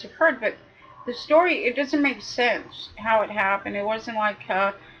occurrence occurred, but the story, it doesn't make sense how it happened. It wasn't like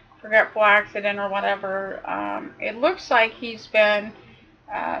a forgetful accident or whatever. It looks like he's a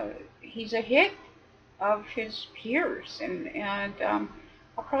hit of his peers, and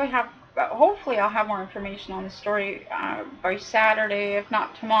I'll probably have, hopefully I'll have more information on the story by Saturday, if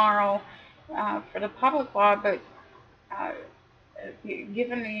not tomorrow, for the public law. But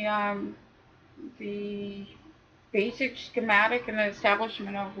given the basic schematic and the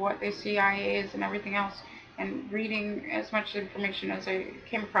establishment of what the CIA is and everything else, and reading as much information as I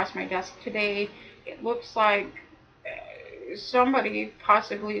came across my desk today, it looks like somebody,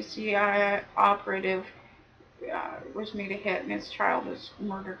 possibly a CIA operative, was made a hit, and his child was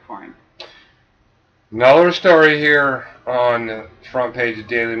murdered for him. Another story here on the front page of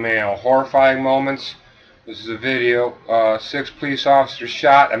Daily Mail. Horrifying moments. This is a video. 6 police officers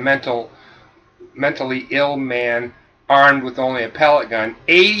shot a mentally ill man armed with only a pellet gun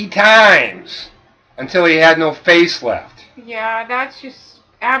 80 times until he had no face left. Yeah, that's just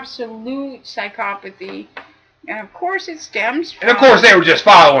absolute psychopathy. And of course it stems from... And of course they were just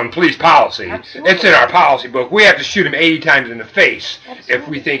following police policy. Absolutely. It's in our policy book. We have to shoot him 80 times in the face. Absolutely. If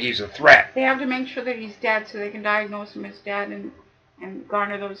we think he's a threat. They have to make sure that he's dead so they can diagnose him as dead and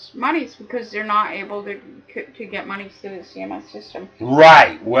garner those monies, because they're not able to get monies through the CMS system.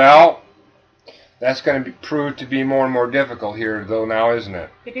 Right. Well, that's going to prove to be more and more difficult here, though, now, isn't it?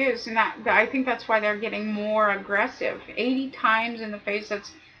 It is, and I think that's why they're getting more aggressive. 80 times in the face,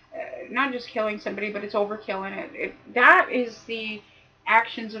 that's not just killing somebody, but it's overkill. And that is the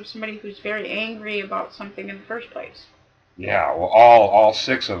actions of somebody who's very angry about something in the first place. Yeah, well, all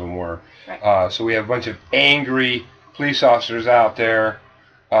 6 of them were. Right. So we have a bunch of angry police officers out there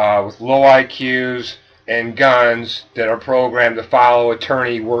with low IQs and guns that are programmed to follow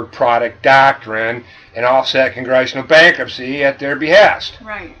attorney work product doctrine and offset congressional bankruptcy at their behest.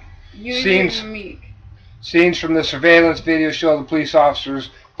 Right. Scenes from the surveillance video show the police officers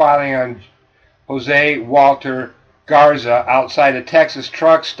filing on Jose Walter Garza outside a Texas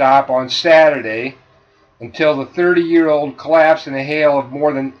truck stop on Saturday until the 30-year-old collapsed in a hail of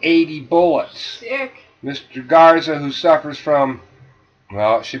more than 80 bullets. Sick. Mr. Garza, who suffers from,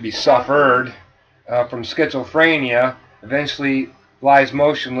 well, it should be suffered, from schizophrenia, eventually lies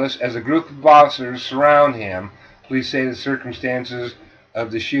motionless as a group of officers surround him. Police say the circumstances of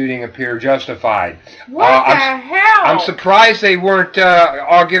the shooting appear justified. What the hell? I'm surprised they weren't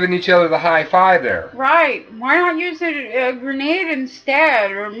all giving each other the high five there. Right. Why not use a grenade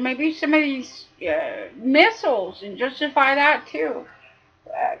instead, or maybe some of these missiles, and justify that too?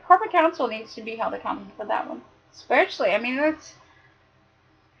 Corporate counsel needs to be held accountable for that one. Especially, I mean, that's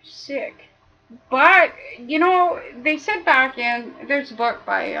sick. But, you know, they said back in, there's a book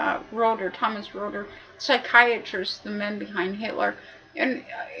by Thomas Roeder, Psychiatrist, The Men Behind Hitler. And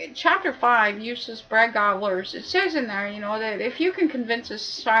chapter 5, Useless Bread Gobblers, it says in there, you know, that if you can convince a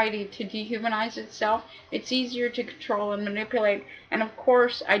society to dehumanize itself, it's easier to control and manipulate, and of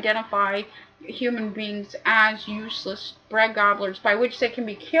course identify human beings as useless bread gobblers, by which they can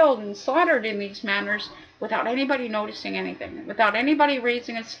be killed and slaughtered in these manners without anybody noticing anything, without anybody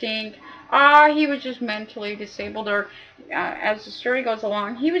raising a stink. He was just mentally disabled, or as the story goes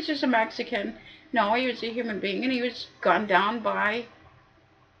along, he was just a Mexican. No, he was a human being, and he was gunned down by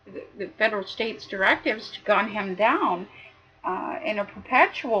the federal state's directives to gun him down in a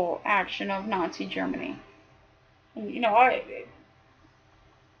perpetual action of Nazi Germany. And, you know,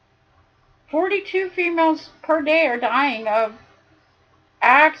 42 females per day are dying of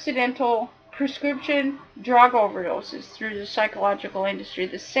accidental prescription drug overdoses through the psychological industry.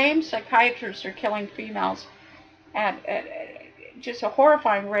 The same psychiatrists are killing females at just a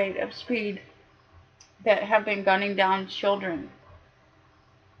horrifying rate of speed that have been gunning down children.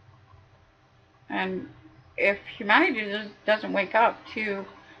 And if humanity doesn't wake up to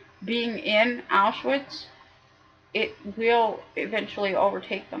being in Auschwitz, it will eventually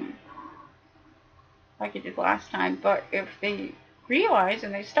overtake them, like it did last time. But if they realize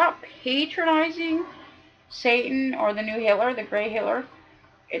and they stop patronizing Satan or the new Hitler, the gray Hitler,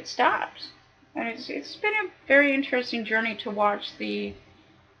 it stops. And it's been a very interesting journey to watch the,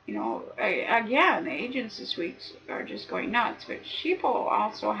 again, the agents this week are just going nuts. But sheeple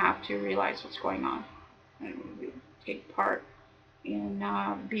also have to realize what's going on and take part in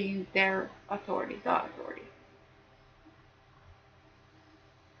being their authority, the authority.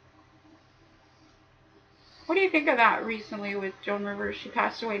 What do you think of that recently with Joan Rivers? She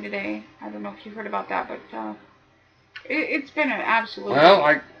passed away today. I don't know if you heard about that, but it's been an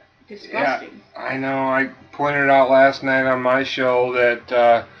absolutely disgusting. Yeah, I know. I pointed out last night on my show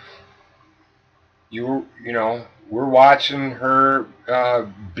that we're watching her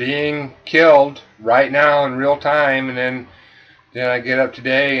being killed right now in real time, and then I get up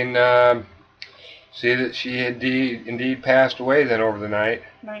today and see that she had indeed passed away then over the night.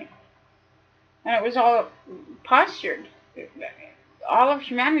 Right. And it was all postured. All of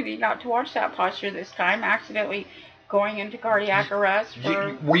humanity got to watch that posture this time, accidentally going into cardiac arrest.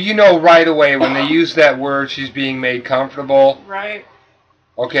 Well, right away when they use that word, she's being made comfortable. Right.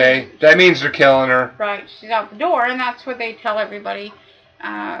 Okay, that means they're killing her. Right, she's out the door, and that's what they tell everybody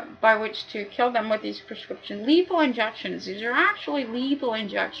by which to kill them with these prescription lethal injections. These are actually lethal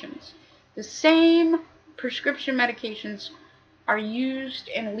injections. The same prescription medications are used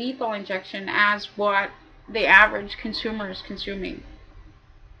in lethal injection as what the average consumer is consuming.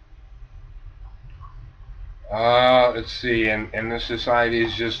 Let's see, and this society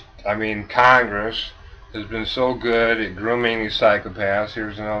is just, Congress has been so good at grooming these psychopaths.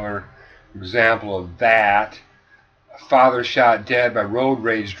 Here's another example of that. A father shot dead by road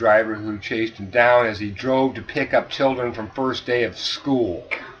rage driver who chased him down as he drove to pick up children from first day of school.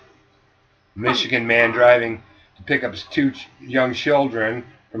 Michigan man driving to pick up his two young children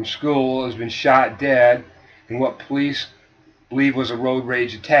from school has been shot dead in what police believe was a road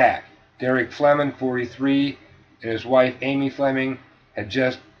rage attack. Derek Fleming, 43, and his wife Amy Fleming had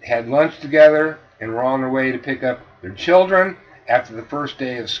just had lunch together and were on their way to pick up their children after the first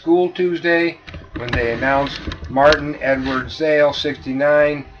day of school Tuesday when they announced Martin Edward Zale,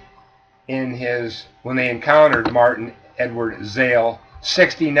 69, when they encountered Martin Edward Zale,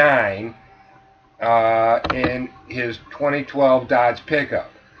 69, in his 2012 Dodge pickup.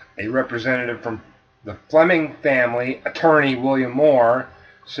 A representative from the Fleming family, attorney William Moore,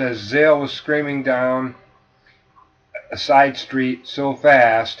 says Zale was screaming down a side street so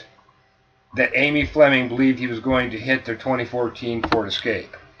fast that Amy Fleming believed he was going to hit their 2014 Ford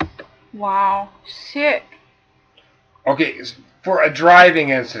Escape. Wow, sick. Okay, for a driving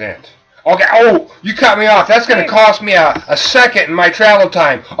incident. Okay, oh, you cut me off. That's going to cost me a second in my travel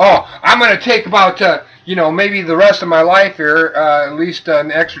time. Oh, I'm going to take about, maybe the rest of my life here, at least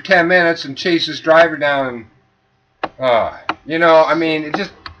an extra 10 minutes and chase this driver down. It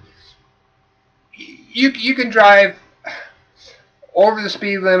just, you can drive over the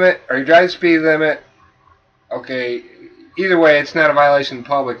speed limit, or you drive the speed limit. Okay, either way, it's not a violation of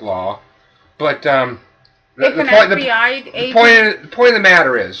public law. But the point of the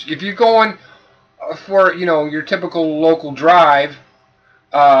matter is, if you're going for your typical local drive,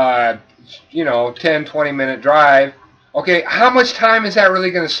 10-20 minute drive, okay, how much time is that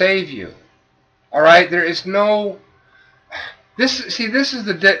really going to save you? All right, there is no. This is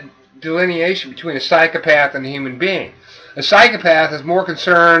the delineation between a psychopath and a human being. A psychopath is more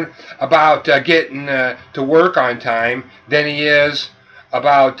concerned about getting to work on time than he is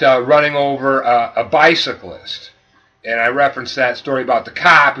about running over a bicyclist. And I referenced that story about the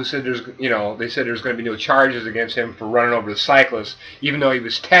cop who said they said there's going to be no charges against him for running over the cyclist, even though he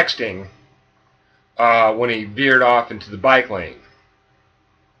was texting when he veered off into the bike lane.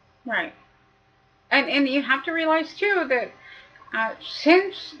 Right. And you have to realize, too, that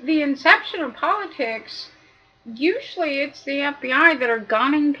since the inception of politics, usually it's the FBI that are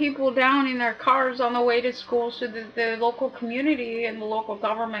gunning people down in their cars on the way to school so that the local community and the local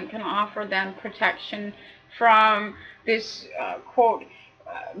government can offer them protection from this, quote,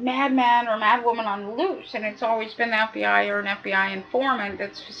 madman or madwoman on the loose. And it's always been the FBI or an FBI informant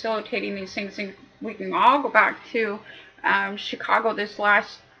that's facilitating these things. And we can all go back to Chicago this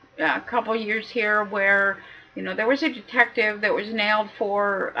last couple years here where You know, there was a detective that was nailed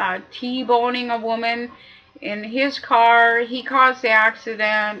for T-boning a woman in his car. He caused the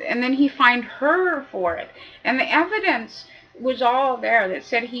accident, and then he fined her for it. And the evidence was all there that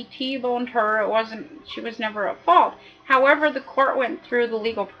said he T-boned her. It wasn't, she was never at fault. However, the court went through the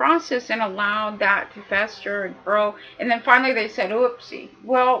legal process and allowed that to fester and grow. And then finally they said, oopsie.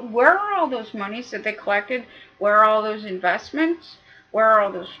 Well, where are all those monies that they collected? Where are all those investments? Where are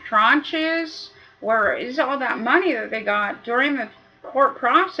all those tranches? Where is all that money that they got during the court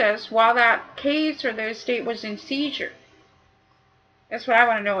process while that case or the estate was in seizure? That's what I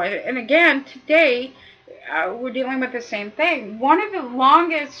want to know. And again, today, we're dealing with the same thing. One of the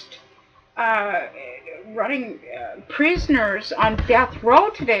longest running prisoners on death row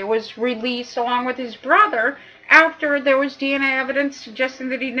today was released along with his brother after there was DNA evidence suggesting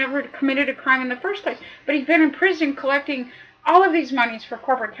that he never committed a crime in the first place. But he'd been in prison collecting all of these monies for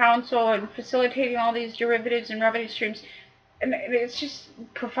corporate counsel and facilitating all these derivatives and revenue streams. And it's just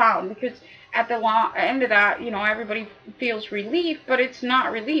profound, because at the end of that, you know, everybody feels relief, but it's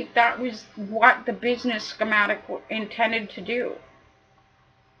not relief. That was what the business schematic intended to do.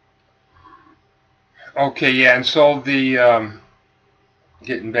 Okay, yeah, and so the,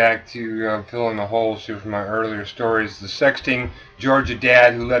 getting back to filling the holes here from my earlier stories, the sexting Georgia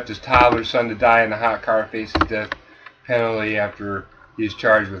dad who left his toddler son to die in a hot car faces death penalty after he's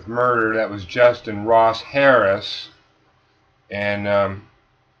charged with murder. That was Justin Ross Harris, and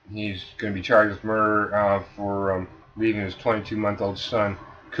he's going to be charged with murder for leaving his 22-month-old son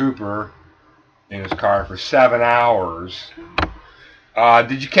Cooper in his car for 7 hours.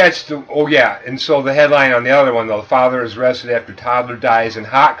 Did you catch the... Oh, yeah. And so the headline on the other one, though, the father is arrested after toddler dies in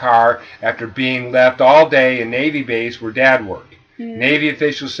hot car after being left all day in Navy base where dad worked. Navy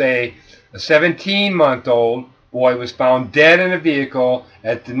officials say a 17-month-old boy was found dead in a vehicle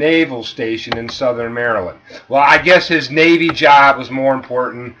at the naval station in southern Maryland. Well, I guess his Navy job was more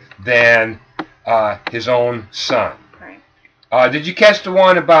important than his own son. Right. Did you catch the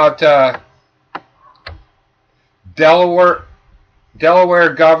one about Delaware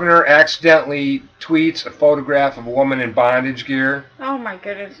governor accidentally tweets a photograph of a woman in bondage gear? Oh my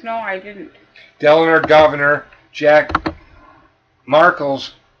goodness, no, I didn't. Delaware governor Jack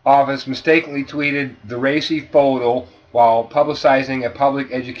Markle's office mistakenly tweeted the racy photo while publicizing a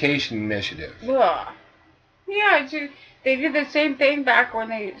public education initiative. Ugh. Yeah, they did the same thing back when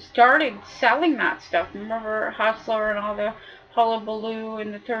they started selling that stuff. Remember Hustler and all the hullabaloo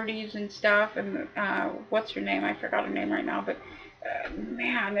in the 30s and stuff, and what's her name? I forgot her name right now, but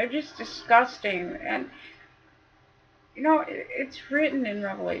man, they're just disgusting. And you know, it's written in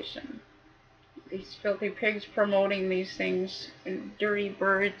Revelation. These filthy pigs promoting these things, and dirty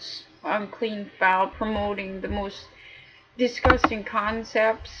birds, unclean fowl, promoting the most disgusting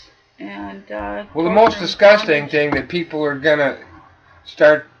concepts. And well, the most disgusting thing that people are gonna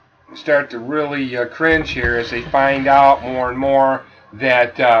start to really cringe here as they find out more and more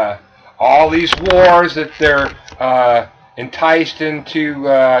that all these wars that they're enticed into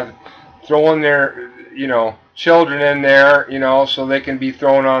throwing their, you know, children in there, you know, so they can be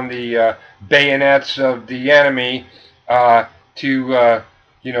thrown on the bayonets of the enemy to,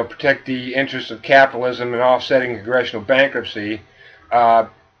 you know, protect the interests of capitalism and offsetting congressional bankruptcy.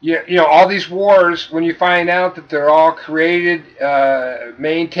 You know, all these wars, when you find out that they're all created,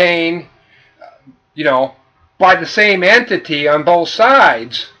 maintained, you know, by the same entity on both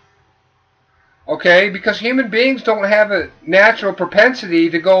sides, okay, because human beings don't have a natural propensity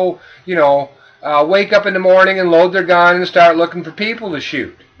to go, you know, wake up in the morning and load their gun and start looking for people to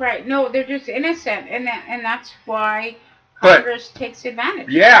shoot. Right. No, they're just innocent, and that's why Congress takes advantage.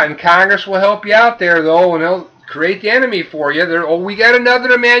 Yeah, and Congress will help you out there, though, and they'll create the enemy for you. Oh, we got another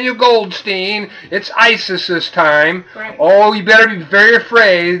Emmanuel Goldstein. It's ISIS this time. Right. Oh, you better be very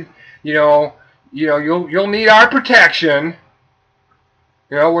afraid. You'll need our protection.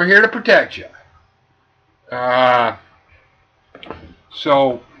 You know, we're here to protect you.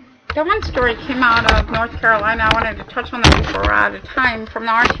 So. That one story came out of North Carolina. I wanted to touch on that before we're out of time. From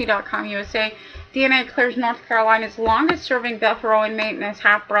the RT.com USA, DNA clears North Carolina's longest-serving death row inmate and his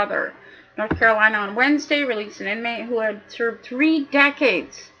half-brother. North Carolina on Wednesday released an inmate who had served 3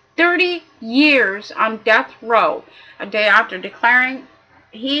 decades, 30 years on death row, a day after declaring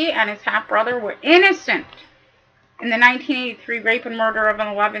he and his half-brother were innocent in the 1983 rape and murder of an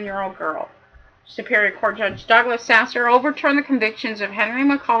 11-year-old girl. Superior Court Judge Douglas Sasser overturned the convictions of Henry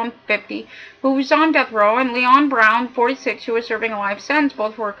McCollum, 50, who was on death row, and Leon Brown, 46, who was serving a life sentence.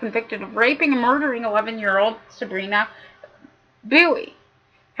 Both were convicted of raping and murdering 11-year-old Sabrina Bowie.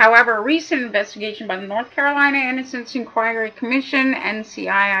 However, a recent investigation by the North Carolina Innocence Inquiry Commission,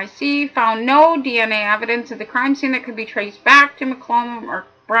 NCIIC, found no DNA evidence of the crime scene that could be traced back to McCollum or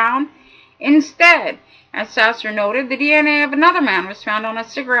Brown. Instead, as Sasser noted, the DNA of another man was found on a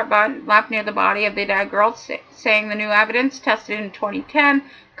cigarette butt left near the body of the dead girl, saying the new evidence tested in 2010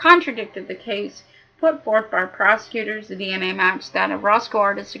 contradicted the case put forth by prosecutors. The DNA matched that of Roscoe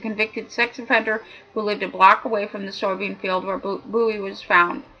Artis, a convicted sex offender who lived a block away from the soybean field where Bowie was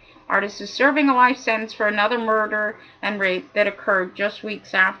found. Artis is serving a life sentence for another murder and rape that occurred just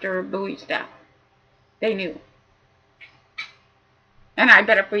weeks after Bowie's death. They knew. And I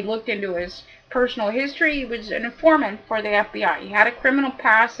bet if we looked into his personal history, he was an informant for the FBI. He had a criminal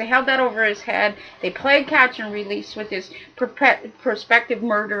past. They held that over his head. They played catch and release with his prospective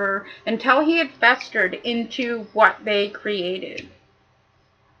murderer until he had festered into what they created.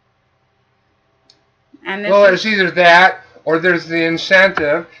 And well, it's either that or there's the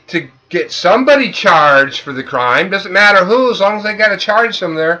incentive to get somebody charged for the crime. Doesn't matter who, as long as they got to charge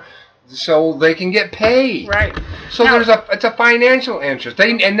them there, so they can get paid. Right. So now, it's a financial interest.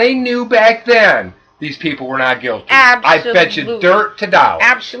 They knew back then these people were not guilty. Absolutely. I bet you dirt to dollars.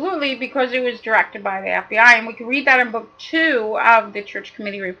 Absolutely, because it was directed by the FBI, and we can read that in Book 2 of the Church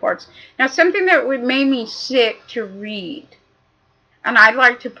Committee reports. Now, something that made me sick to read, and I'd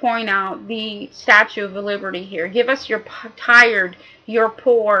like to point out the Statue of Liberty here. Give us your tired, your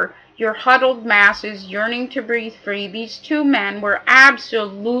poor, your huddled masses yearning to breathe free. These two men were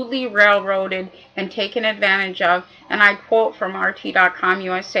absolutely railroaded and taken advantage of. And I quote from RT.com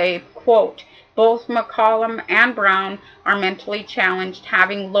USA, quote, both McCollum and Brown are mentally challenged,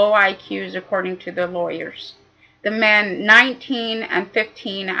 having low IQs according to their lawyers. The men, 19 and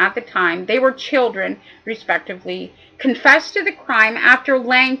 15 at the time, they were children, respectively, confessed to the crime after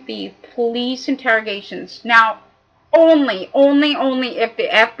lengthy police interrogations. Now, only if the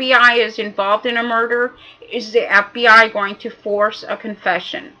FBI is involved in a murder is the FBI going to force a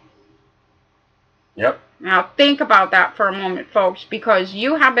confession. Yep. Now, think about that for a moment, folks, because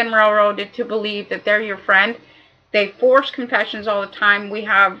you have been railroaded to believe that they're your friend. They force confessions all the time. We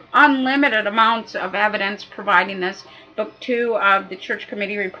have unlimited amounts of evidence providing this. Book 2 of the Church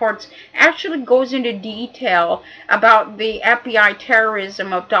Committee reports actually goes into detail about the FBI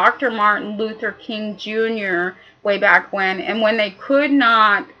terrorism of Dr. Martin Luther King Jr. way back when, and when they could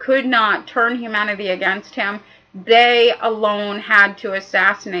not turn humanity against him, they alone had to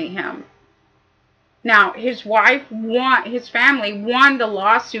assassinate him. Now, his wife won, his family won the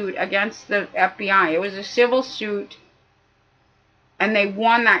lawsuit against the FBI. It was a civil suit, and they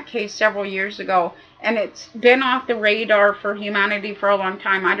won that case several years ago. And it's been off the radar for humanity for a long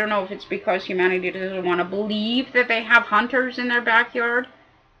time. I don't know if it's because humanity doesn't want to believe that they have hunters in their backyard.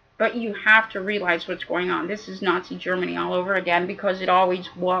 But you have to realize what's going on. This is Nazi Germany all over again, because it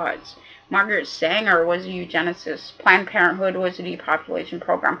always was. Margaret Sanger was a eugenicist. Planned Parenthood was a depopulation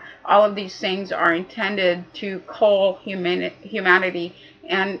program. All of these things are intended to cull humanity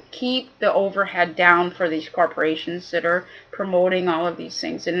and keep the overhead down for these corporations that are promoting all of these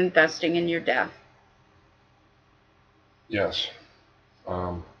things and investing in your death. Yes.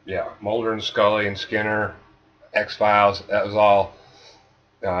 Yeah. Mulder and Scully and Skinner, X-Files, that was all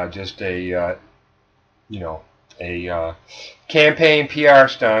just a, campaign PR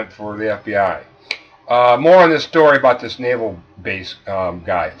stunt for the FBI. More on this story about this naval base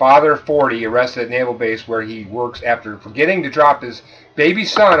guy. Father 40 arrested at naval base where he works after forgetting to drop his baby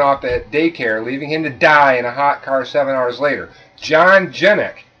son off at daycare, leaving him to die in a hot car 7 hours later. John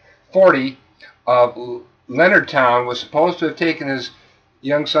Jenick, 40, of Leonardtown, was supposed to have taken his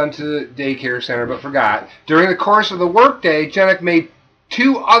young son to the daycare center but forgot. During the course of the workday, Jenick made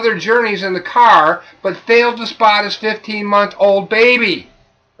 2 other journeys in the car but failed to spot his 15-month-old baby.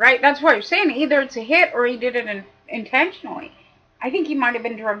 Right, that's what you're saying. Either it's a hit or he did it intentionally. I think he might have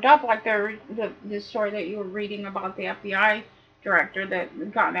been drugged up, like the story that you were reading about the FBI director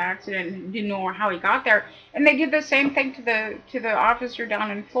that got in an accident and didn't know how he got there. And they did the same thing to the officer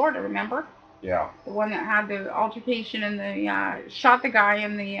down in Florida, remember? Yeah. The one that had the altercation and shot the guy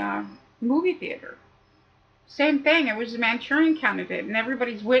in the movie theater. Same thing. It was a Manchurian candidate, and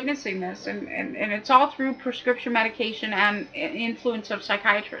everybody's witnessing this, and it's all through prescription medication and influence of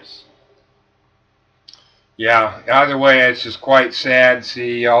psychiatrists. Yeah, either way, it's just quite sad to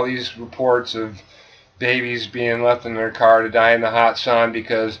see all these reports of babies being left in their car to die in the hot sun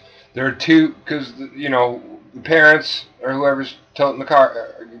because the parents or whoever's toting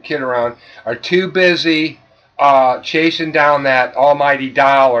the kid around are too busy chasing down that almighty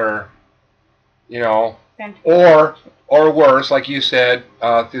dollar, or worse, like you said,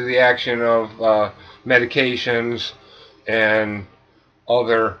 through the action of medications and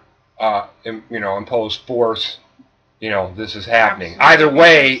other, imposed force, this is happening. Absolutely. Either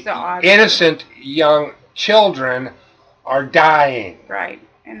way, The odds. innocent young children are dying. Right.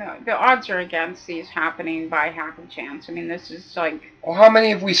 And the odds are against these happening by happen chance. I mean, this is like. Well, how many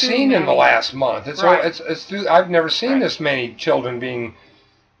have we seen in the many. last month? Right. It's through, I've never seen Right. this many children being,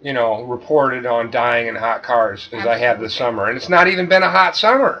 reported on dying in hot cars as I have this summer. And it's not even been a hot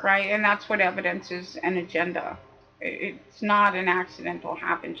summer. Right, and that's what evidence is, an agenda. It's not an accidental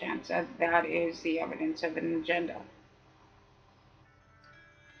happen chance. That is the evidence of an agenda.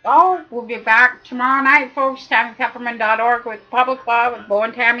 Oh, we'll be back tomorrow night, folks. TammyPepperman.org with Public Law with Bo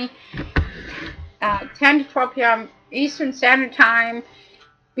and Tammy. 10 to 12 p.m. Eastern Standard Time.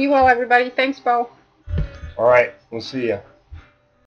 Be well, everybody. Thanks, Bo. All right. We'll see you.